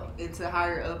up into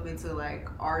higher up into like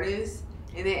artists,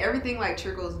 and then everything like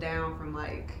trickles down from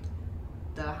like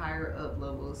the higher up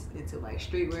levels into like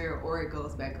streetwear, or it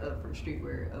goes back up from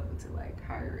streetwear up into like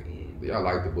higher end. Yeah, I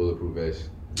like the bulletproof vest.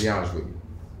 Be honest with me.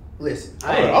 Listen,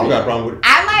 I don't got a problem with it.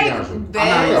 I Yeah, like sure. vests.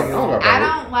 I don't got a I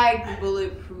problem don't like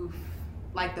bulletproof,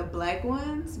 like the black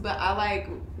ones, but I like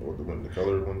The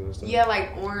colored ones and stuff. yeah,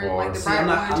 like orange, Well, like the see, bright I'm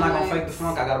not orange gonna ones. fake the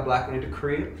funk. I got a black one at the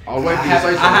crib. I was waiting I for you to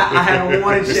say something. haven't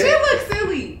worn it Shit yet. looks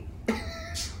silly.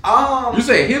 You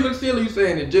saying he looks silly? You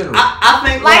saying in general? I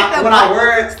think Like the when I black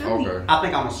wear ones it, look silly. Okay. I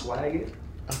think I'm gonna swag it.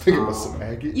 I think it was some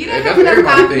maggot. You Hey, didn't that's have what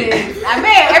enough everybody confidence. I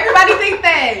mean, everybody think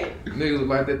that. Niggas look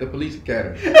like that at the police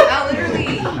academy. I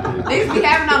literally, niggas be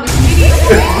having on the comedian.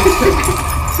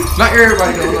 Not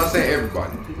everybody though. I'm not saying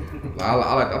everybody.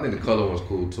 I think the color one's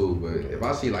cool too. But if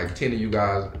I see like 10 of you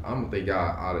guys, I'm gonna think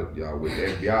y'all with the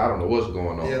FBI. I don't know what's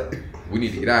going on. Yeah. We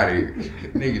need to get out of here.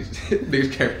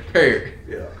 niggas can't prepare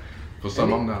Yeah. for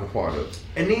something I'm not a part of.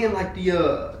 And then like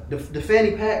the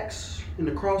fanny packs and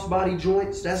the crossbody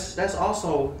joints. That's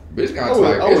also But it's got I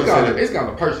wouldn't say that. it's got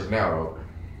the purchase now though.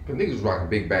 Cause niggas rocking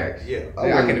big bags. yeah. I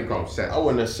can't even call them I sets.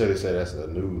 wouldn't necessarily say that's a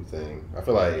new thing. I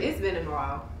feel like It's been a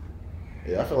while.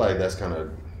 I feel like that's kind of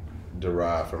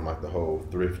derived from like the whole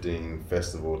thrifting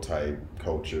festival type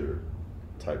culture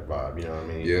type vibe. You know what I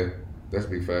mean? Yeah, that's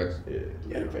big facts.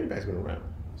 Yeah. Fanny pack's been around.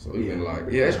 So we've been like,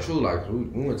 yeah, it's true. Like we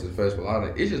went to the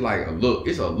festival. It's just like a look.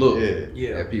 It's a look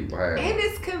Yeah. that people have. And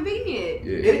it's convenient.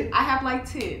 Yeah. I have like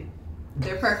 10.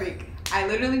 They're perfect. I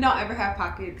literally don't ever have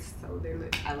pockets, so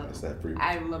I love That's them. that free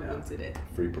I love them to death.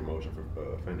 free promotion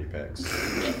for fanny packs.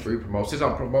 Free promotion. Since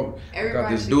I'm promoting, I got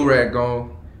Everybody this should do rag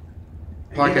on.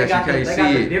 And then they Podcast, got you can't they got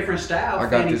see the it. different style. I got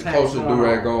fanny this packs coastal going do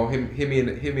rag on. on. Hit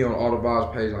me on all the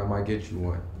vibes page. I might get you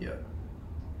one. Yeah.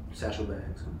 Satchel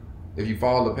bags. If you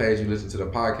follow the page, you listen to the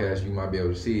podcast, you might be able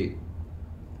to see it,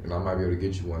 and I might be able to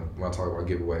get you one when I talk about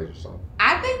giveaways or something.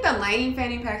 I think the lame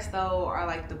fanny packs though are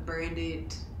like the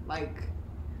branded, like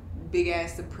big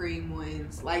ass Supreme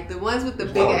ones, like the ones with the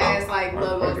big ass like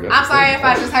logos. Okay, that's I'm sorry the if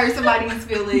I same. just hurt somebody's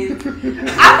feelings.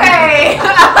 Okay.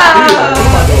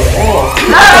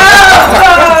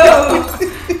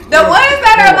 The ones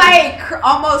that are like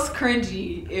almost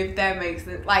cringy, if that makes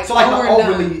sense. Like So like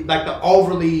overdone. the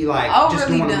overly like just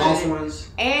Overly doing the done. most ones.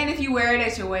 And if you wear it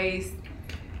at your waist,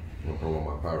 I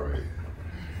want my Powerade.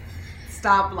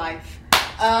 stop life.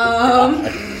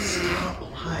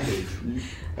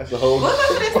 That's the whole. What was I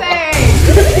gonna say?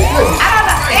 I don't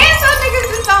know. And some niggas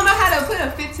just don't know how to put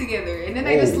a fit together, and then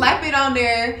they just slap it on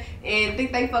there and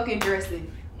think they fucking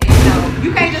dressing. And no,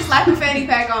 you can't just slap a fanny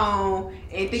pack on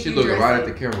and think She you looking dressing. right at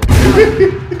the camera.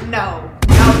 No,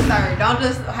 sir. Don't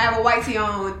just have a white tee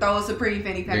on and throw a Supreme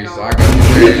fanny pack Nigga, on. so I got the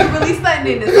You're bag. really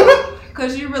stunting in this song,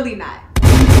 cause you're really not. But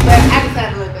I just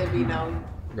had to let that be known.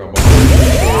 Got my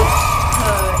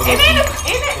And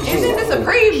then the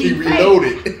Supreme She be fake.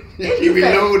 reloaded. It's She fake.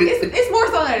 reloaded. It's more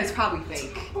so that it's probably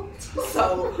fake.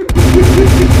 So, but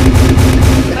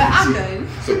I'm done.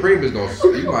 Supreme is gonna.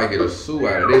 You might get a sue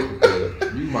out of this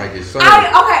because you might get sued.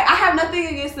 I have nothing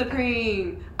against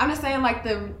Supreme. I'm just saying like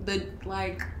the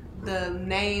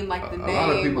name, like the A name. lot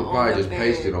of people on probably the just thing.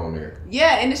 paste it on there.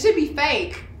 Yeah, and it should be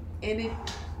fake. And it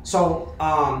So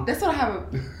that's what I have.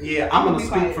 yeah, I'm gonna Be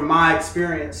speak quiet. from my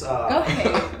experience. Go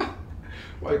ahead.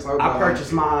 Why you talking I about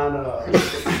purchased mine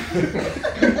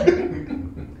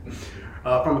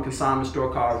from a consignment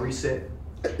store called Reset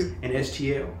in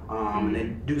STL. And they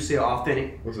do sell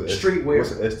authentic What's an streetwear.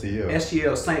 What's an STL?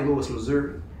 STL, St. Louis,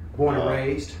 Missouri. Born and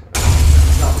raised.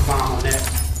 Dropped the bomb on that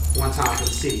one time for the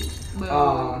city.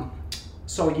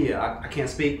 So yeah, I can't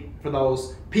speak for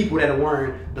those people that are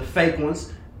wearing the fake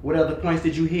ones. What other points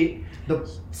did you hit? The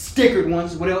stickered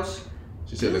ones. What else?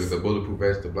 She said, look at the bulletproof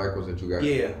vest, the black ones that you got.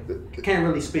 Yeah, can't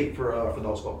really speak for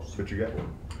those folks. But you got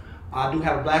one. I do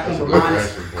have a black one, That's a but good mine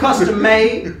is question. custom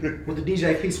made with the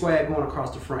DJP swag going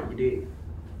across the front. You dig?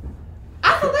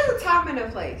 I feel there's a time and a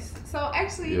place. So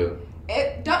actually, Yeah.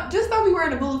 don't be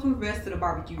wearing a bulletproof vest to the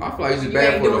barbecue. I feel like it's just You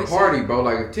bad ain't for the doing party, shit. bro.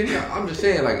 Like, I'm just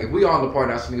saying, like, if we all in the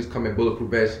party, I see niggas come in bulletproof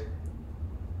vests.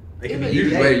 They can Yeah, be You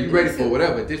just DJs. ready? You ready for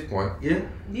whatever at this point? Yeah.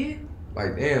 Yeah,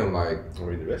 Like, damn, like, I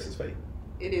mean, the rest is fake.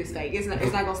 it is fake. It's not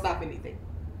gonna stop anything.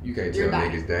 you can't You're tell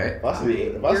not. niggas that. If I see,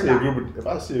 if I You're see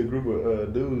a not. group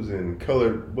of dudes in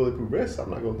colored bulletproof vests, I'm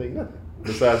not gonna think nothing.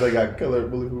 Besides, they got colored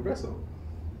bulletproof vests on.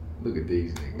 Look at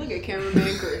these niggas. Look at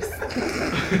cameraman Chris.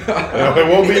 It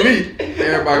won't be me.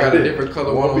 Everybody got a different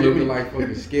color Won't one be looking me. like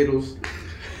fucking Skittles.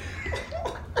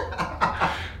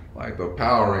 Like the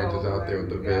Power Rangers out there with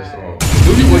the vest on.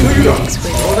 Who you know?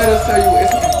 Don't let us tell you.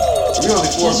 We only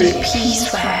 4 people. Peace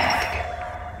swag.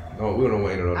 No, we don't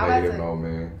want to no I negative, wasn't. no,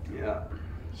 man. Yeah.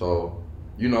 So,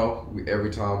 you know, every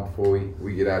time before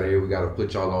we get out of here, we got to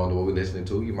put y'all on to what we're listening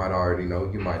to. You might already know,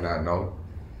 you might not know.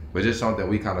 But just something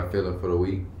we kind of feeling for the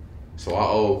week. So I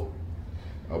owe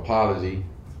apology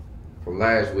from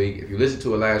last week. If you listened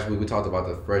to it last week, we talked about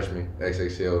the freshman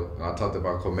XXL, and I talked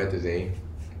about Comethazine.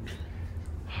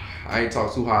 I ain't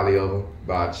talked too highly of him,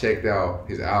 but I checked out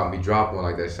his album. He dropped one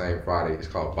like that same Friday. It's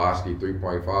called Bosky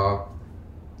 3.5,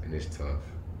 and it's tough.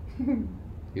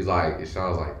 He's like, it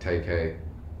sounds like TK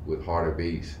with harder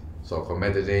beats. So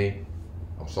Comethazine,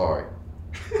 I'm sorry,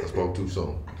 I spoke too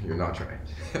soon. You're not trash.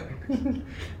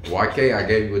 YK, I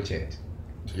gave you a chance.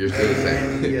 You're still the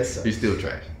same. Yes, sir. You're still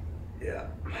trash. Yeah.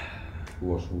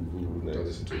 Who else? Who next?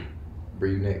 Listen to?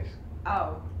 Bree, you next.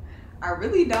 Oh, I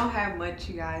really don't have much,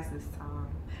 you guys, this time.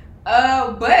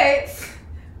 But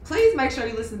please make sure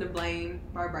you listen to Blame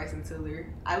by Bryson Tiller.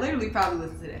 I literally probably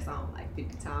listened to that song like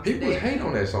 50 times. People was hating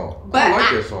on that song. But I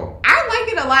like that song. I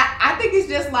like it a lot. I think it's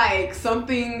just like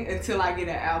something until I get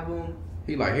an album.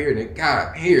 He like, here, nigga.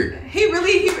 God, here.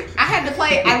 I had to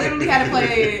play, I literally had to play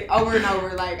it over and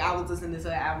over. Like, I was listening to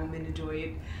the album and enjoy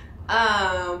it.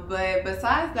 But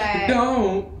besides that.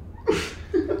 Don't.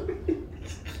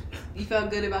 You felt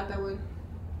good about that one?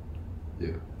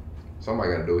 Yeah.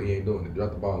 Somebody gotta do it. He ain't doing it.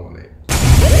 Drop the ball on that.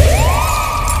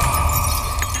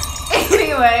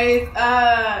 Anyways,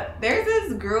 there's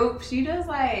this group. She does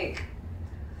like,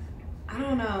 I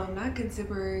don't know, not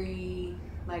contemporary,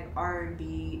 like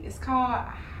R&B. It's called,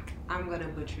 I'm gonna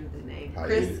butcher the name.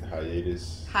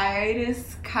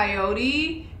 Hiatus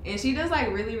Coyote, and she does like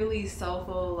really, really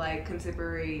soulful, like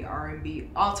contemporary R&B,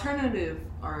 alternative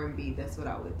R&B. That's what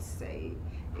I would say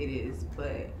it is.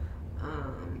 But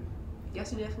y'all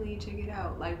should definitely check it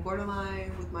out. Like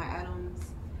Borderline with My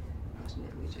Adams. Y'all should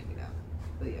definitely check it out.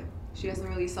 But yeah, she has some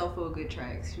really soulful, good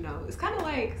tracks. You know, it's kind of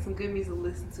like some good music to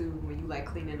listen to when you like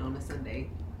cleaning on a Sunday.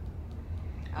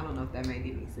 I don't know if that made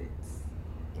any sense.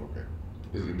 Okay.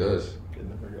 It does.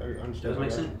 Does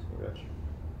make sense. I got you.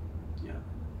 Yeah.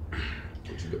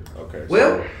 What you do? Okay.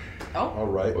 Well. All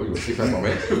right. Oh, you want to my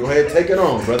man? Go ahead, take it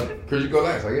on, brother. Chris, you go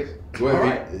last, I guess. Go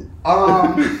ahead,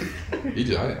 All B. He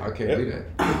just, I can't do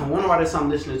that. One artist I'm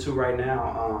listening to right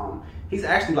now, he's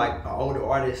actually like an older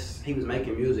artist. He was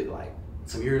making music like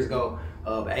some years ago.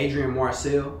 Adrian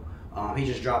Marcel. He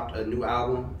just dropped a new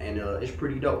album, and it's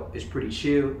pretty dope. It's pretty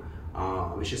chill.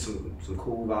 It's just some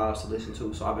cool vibes to listen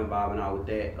to. So I've been vibing out with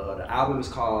that. The album is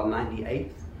called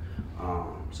 98th.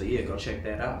 So yeah, go check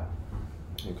that out.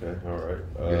 Okay, all right.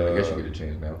 Yeah, I guess you get a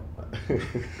chance now.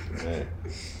 Man,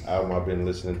 album I've been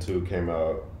listening to came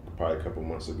out probably a couple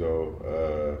months ago.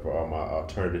 For all my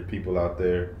alternative people out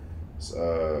there, it's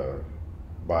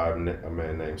by a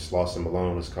man named Slauson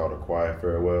Malone. It's called A Quiet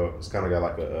Farewell. It's kind of got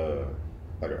like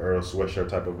an Earl Sweatshirt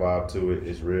type of vibe to it.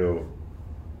 It's real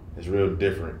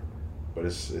different, but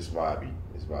it's vibey.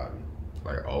 It's vibey.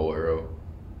 Like old Earl.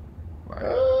 Like,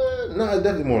 no, it's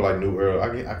definitely more like new Earl.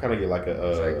 I kind of get like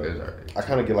I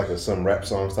kind of get like a some rap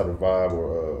songs type of vibe,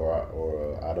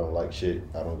 or I don't like shit,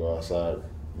 I don't go outside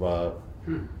vibe.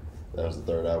 That was the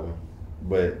third album,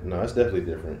 but no, it's definitely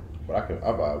different. But I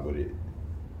vibe with it.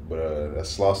 But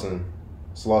that's Slauson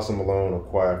Malone, A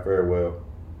Quiet Farewell.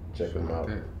 Check them out.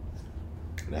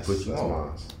 That's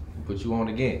mine. Put you on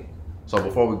again. So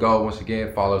before we go, once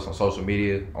again, follow us on social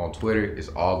media. On Twitter, it's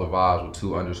All The Vibes with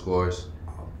 2 underscores.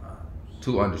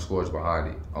 2 underscores behind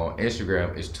it. On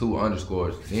Instagram, it's 2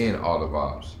 underscores, then All The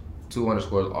Vibes. 2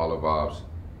 underscores, All The Vibes.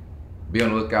 Be on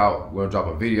the lookout. We're gonna drop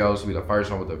a video. This will be the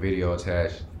first one with a video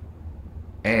attached.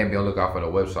 And be on the lookout for the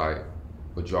website.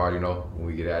 But you already know when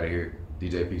we get out of here,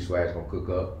 DJ P Swag's gonna cook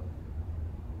up.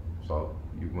 So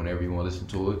whenever you wanna listen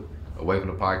to it, away from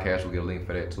the podcast, we'll get a link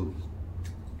for that too.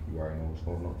 You already know what's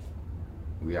going on.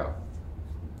 We out.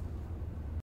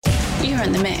 You're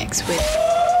in the mix with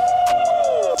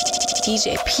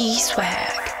DJ P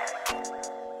Swag.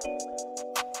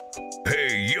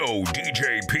 Hey, yo,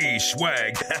 DJ P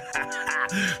Swag.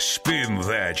 Spin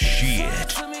that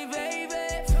shit.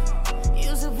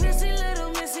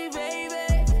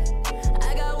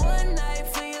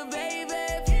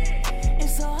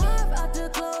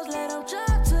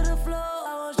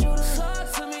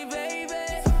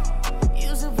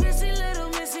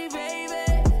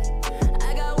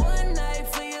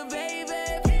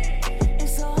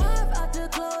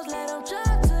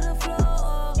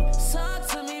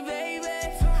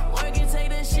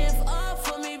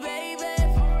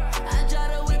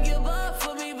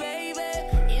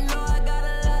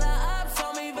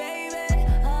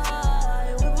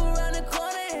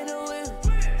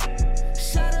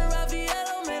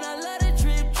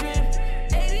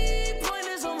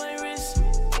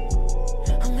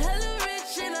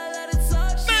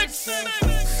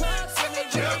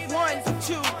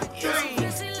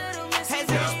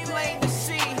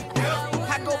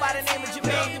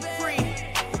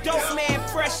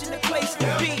 Fresh in the place to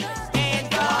be, and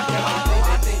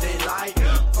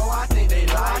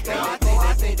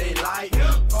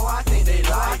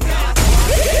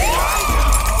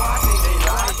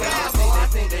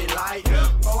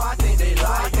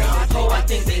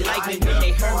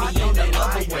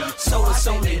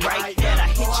right that I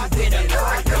hit you with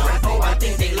another one. Oh, I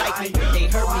think they like me, but they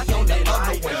heard me on the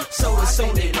other one. So it's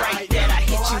only right that I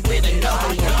hit you with another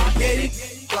one. Yeah,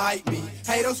 these like me,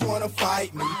 haters wanna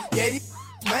fight me. Yeah, these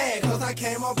mad cause I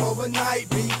came up overnight,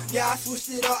 B. Yeah, I switched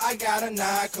it up, I got a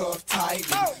 9 cuff tightly.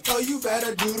 So you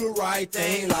better do the right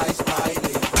thing like Spike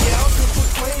Lee. Yeah, I'm super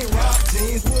clean, rock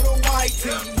jeans with a white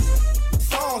tee.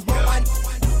 Songs, but my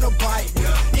to bite me.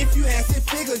 If you had 6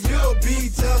 figures, you'll be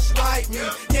just like me.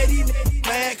 Yeah, these niggas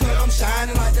mad cause I'm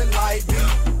shining like the light, B.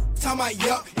 Talking about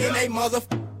yup, in they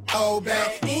motherfucker old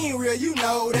bag. Ain't real, you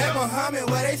know that Muhammad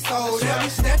where they sold. They be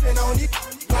stepping on it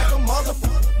like a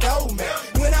motherfucker dough man.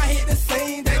 When I hit the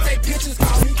scene, they take pictures,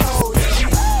 call me cold.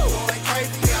 Going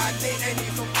crazy, I think they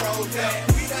need some pros.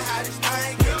 We the hottest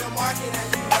thing in the market, and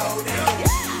you know that.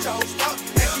 Chose up,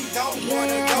 and she don't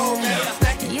wanna go, man.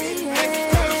 Stacking it, making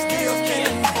sure she still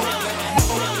getting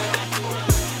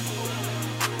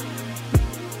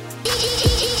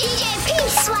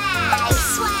Swag,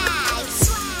 swag,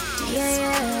 swag.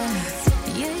 Yeah.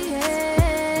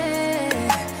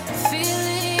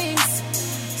 Feelings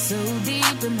so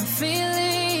deep in my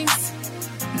feelings.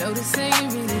 No, this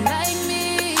ain't really like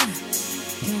me.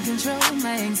 Can't control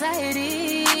my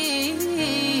anxiety.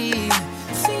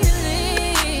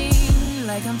 Feeling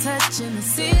like I'm touching the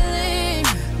ceiling.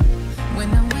 When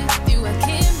I'm with you, I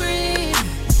can't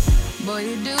breathe. Boy,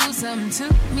 you do something to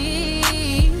me.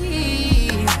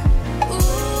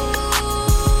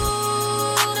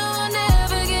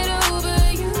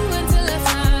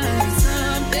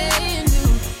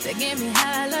 Get me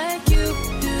high like you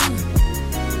do,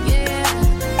 yeah.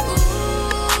 Ooh,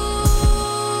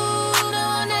 no,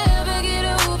 I'll never get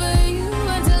over you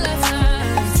until I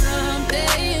find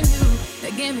something new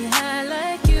that get me high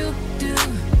like you do.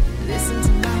 Listen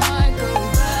to my heart go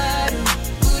bottom,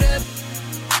 boot up,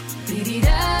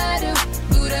 beady-da-do,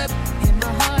 boot up, and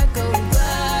my heart go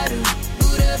bottom,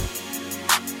 boot up,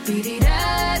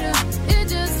 beady-da-do. It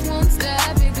just won't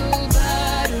stop, it go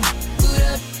bottom, boot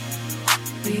up.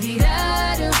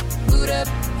 Beady-da-do, boot up,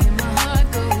 and my heart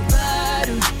go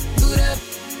bottom, boot up.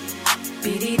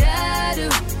 Beady-da-do,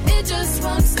 it just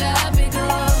won't stop, it go.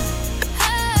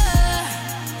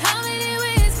 How many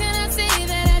ways can I say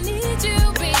that I need you,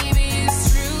 baby? It's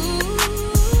true.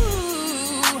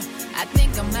 I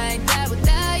think I might die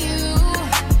without you.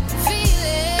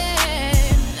 Feeling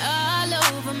all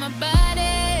over my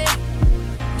body.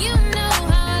 You know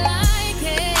how I like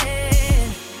it.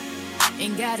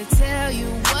 Ain't gotta tell you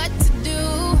what to do,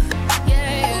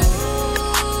 yeah.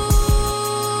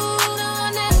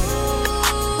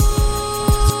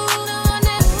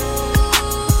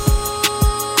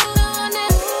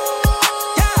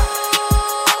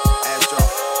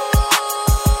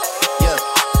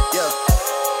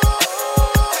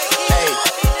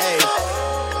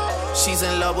 She's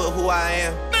in love with who I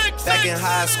am. Back in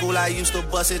high school, I used to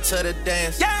bust it to the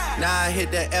dance. Now I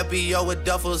hit the FBO with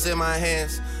duffels in my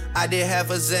hands. I did half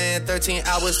a Zan, 13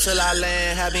 hours till I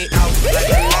land. Had me out like a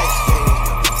light,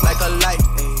 ayy, like a light,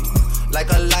 ayy, like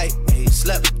a light, ayy.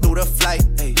 Slept through the flight,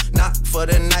 ayy, not for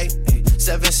the night, ayy.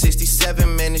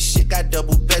 767, man, this shit got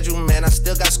double bedroom, man. I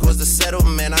still got scores to settle,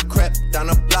 man. I crept down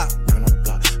the block,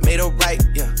 made a right,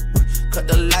 yeah. Cut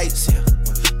the lights, yeah.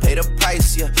 Pay the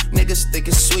price, yeah. Niggas think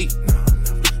it's sweet, no,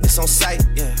 it's on sight,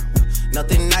 yeah.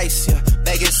 Nothing nice, yeah.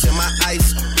 Vegas in my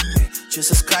ice,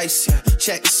 Jesus Christ, yeah.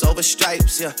 Checks over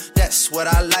stripes, yeah. That's what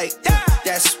I like, yeah.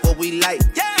 That's what we like,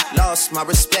 yeah. Lost my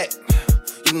respect,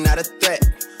 you not a threat.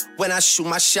 When I shoot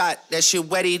my shot, that shit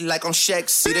wetty like on Shaq.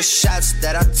 See the shots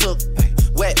that I took,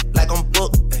 wet like on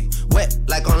Book, wet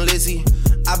like on Lizzie.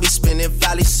 I be spinning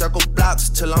valley circle blocks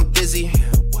till I'm busy.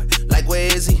 Like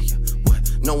where is he?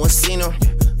 No one seen him.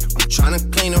 I'm tryna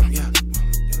clean him.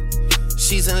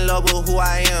 She's in love with who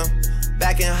I am.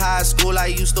 Back in high school, I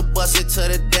used to bust it to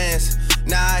the dance.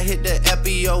 Now I hit the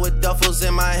FBO with duffels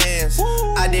in my hands.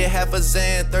 Woo. I did half a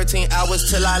Zan, 13 hours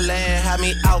till I land. Had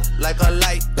me out like a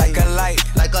light, like a light,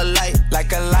 like a light,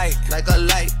 like a light, like a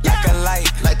light, like a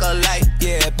light, like a light.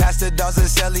 Yeah, Pastor Dawson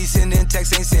sell, he sending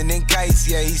texts, ain't sending kites.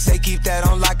 Yeah, he say keep that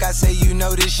on lock. I say you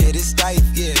know this shit is tight.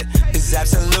 Yeah, it's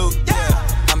absolute.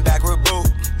 Yeah, I'm back with Boo.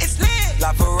 It's lit.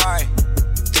 La Ferrari.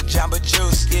 Jamba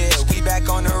Juice, yeah, we back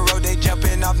on the road, they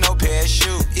jumping off no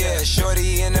parachute, yeah,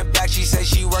 shorty in the back, she say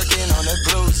she working on the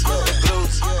glutes, yeah, the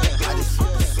glutes, yeah. I just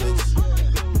hit the flicks.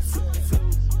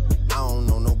 I don't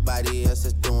know nobody else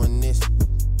that's doing this.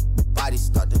 Body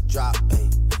start to drop,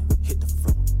 ayy, hit the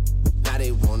floor. Now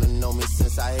they wanna know me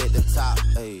since I hit the top,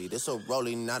 ayy. This a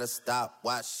rolling, not a stop,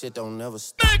 watch shit don't never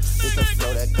stop. It's the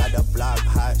flow that got the block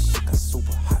hot, shit got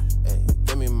super hot, ayy.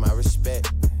 Give me my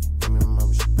respect, give me my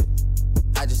respect.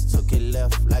 I just took it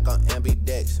left like on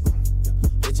ambidex.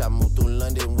 Bitch, bitch, I moved through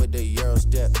London with the Euro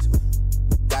steps.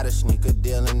 Got a sneaker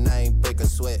deal and I ain't break a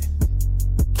sweat.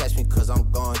 Catch me cause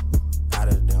I'm gone. Out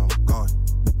of there, I'm gone.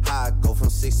 How I go from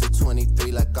 6 to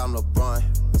 23 like I'm LeBron.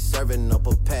 Serving up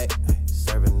a pack,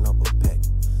 serving up a pack.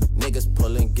 Niggas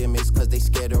pulling gimmicks cause they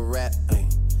scared to rap. Ay.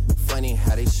 Funny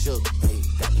how they shook, ay.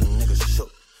 Got these niggas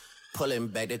shook. Pulling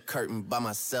back the curtain by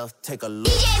myself, take a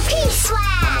look.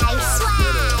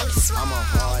 I'm a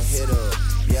hard hitter.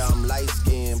 Yeah, I'm light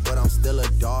skinned, but I'm still a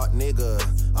dark nigga.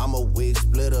 I'm a wig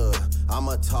splitter. I'm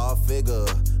a tall figure.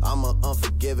 I'm a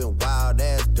unforgiving, wild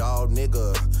ass dog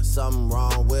nigga. Something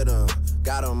wrong with him,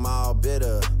 got him all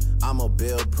bitter. I'm a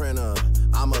bill printer.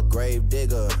 I'm a grave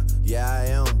digger. Yeah, I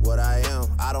am what I am.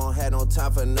 I don't have no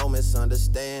time for no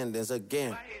misunderstandings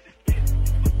again.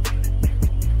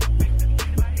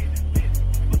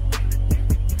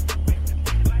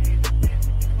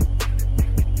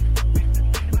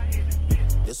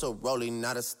 It's a rolling,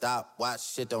 not a stop.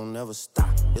 Watch shit don't never stop.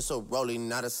 It's a rolling,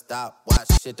 not a stop. Watch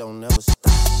shit don't never stop.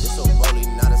 It's a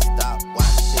rolling, not a stop. Watch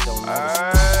shit don't never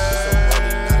stop. It's a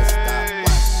rolling, not a stop.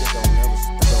 Watch shit don't never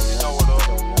stop. You know what up?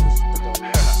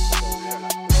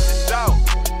 It's out.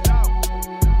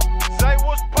 Say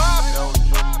what's poppin'. No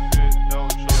trouble, no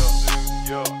trouble.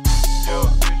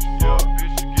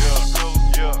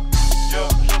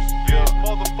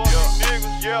 Motherfucking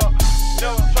niggas,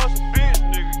 never trust a bitch,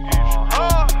 nigga.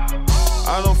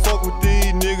 I don't fuck with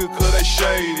these niggas cause they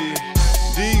shady.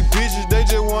 These bitches, they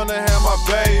just wanna have my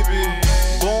baby.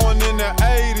 Born in the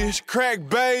 80s, crack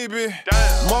baby.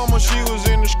 Damn. Mama, she was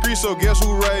in the street, so guess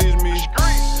who raised me?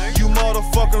 You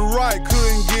motherfucking right,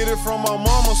 couldn't get it from my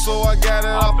mama, so I got it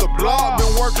off the block.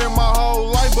 Been working my whole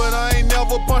life, but I ain't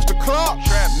never punched a clock.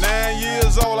 9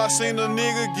 years old, I seen a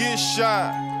nigga get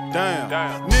shot. Damn.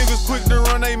 Niggas quick to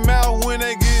run they mouth when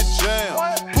they get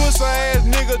jammed. Pussy ass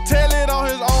nigga, tell it on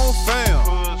his own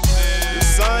fam. The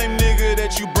same nigga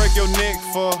that you break your neck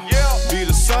for. Be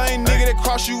the same nigga that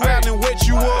cross you out and wet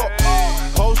you up.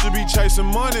 Supposed to be chasing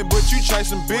money, but you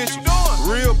chasing bitches.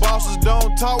 Real bosses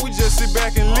don't talk, we just sit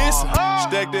back and listen.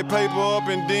 Stack that paper up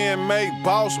and then make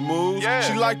boss moves.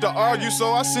 She like to argue,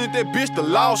 so I sent that bitch to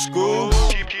law school.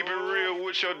 Keep it real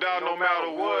with your dog no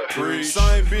matter what. Preach.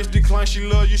 Same bitch decline, she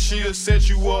love you, she'll set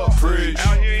you up. Preach.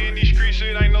 Out here in these streets,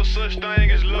 it ain't no such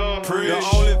thing as love. Preach. The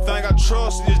only thing I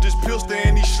trust is this pistol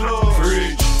and these slugs.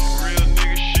 Preach. Real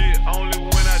nigga shit, only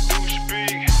when I do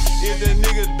speak. If that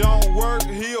nigga don't work,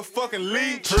 he a fucking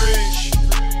leech. Preach.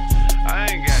 I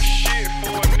ain't got shit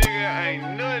for a nigga, ain't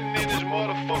nothing in this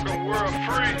motherfucking world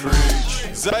free.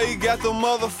 Preach. Zay got the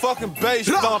motherfucking bass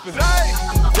thumping.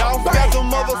 Y'all got the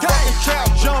motherfucking trap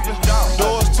jumping.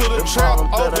 Doors to the trap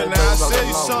open, now I tell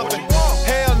you something.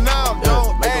 Hell no,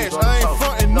 don't ask, I ain't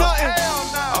frontin' nothing.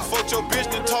 I fucked your bitch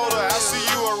and told her I see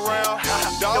you around.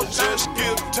 Dog just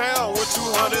skipped town with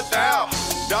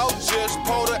 200,000. Dog just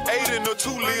pulled an 8 in a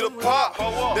 2-liter pop.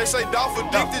 They say dog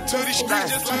addicted to these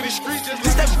streets, just to these streets.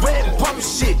 This that red pump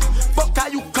shit. Fuck how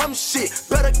you come shit.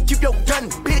 Better keep your gun,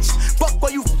 bitch. Fuck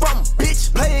where you from,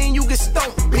 bitch. Playin' you get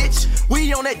stoned, bitch.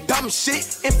 We on that dumb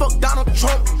shit. And fuck Donald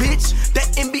Trump, bitch.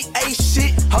 That NBA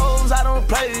shit. Hoes I don't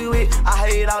play with. I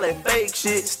hate all that fake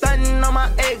shit. Stunning on my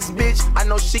ex, bitch. I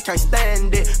know she can't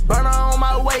stand it. Burner on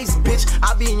my waist, bitch.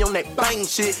 I be on that bang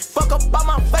shit. Fuck up on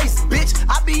my face, bitch.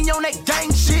 I be on that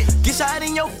gang shit. Get shot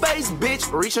in your face,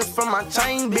 bitch. Reaching for my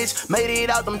chain, bitch. Made it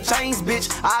out them chains, bitch.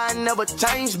 I never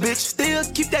changed, bitch. Still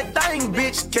keep that thing,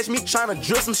 bitch. Catch me tryna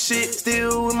drill some shit.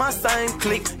 Still with my same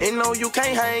clique. And no, you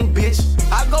can't hang, bitch.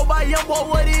 I go by young boy,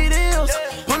 what it is.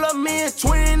 Pull up me and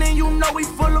twin, and you know we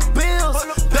full of bills.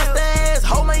 Best ass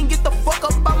hoe, man, get the fuck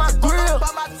up by my grill.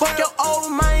 Fuck your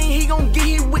old man, he gon' get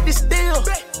hit with the steel.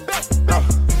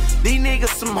 These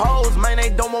niggas some hoes, man,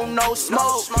 they don't want no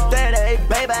smoke. Daddy,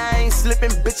 baby, I ain't slipping,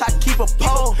 bitch, I keep a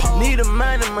pole. Need a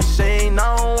money machine,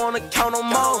 I don't wanna count no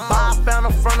more. Buy a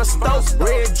fountain from the stove,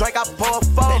 red drink, I pour a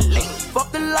four.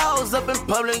 Fuck the laws up in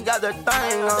public, got that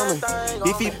thing on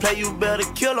me. If he play, you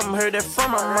better kill him, heard that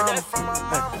from my mama.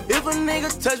 If a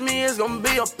nigga touch me, it's gonna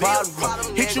be a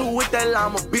problem. Hit you with that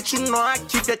llama, bitch, you know I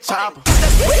keep that chopper.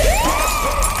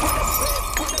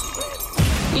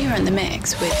 You're in the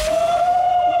mix with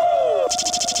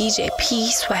DJ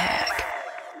P Swag.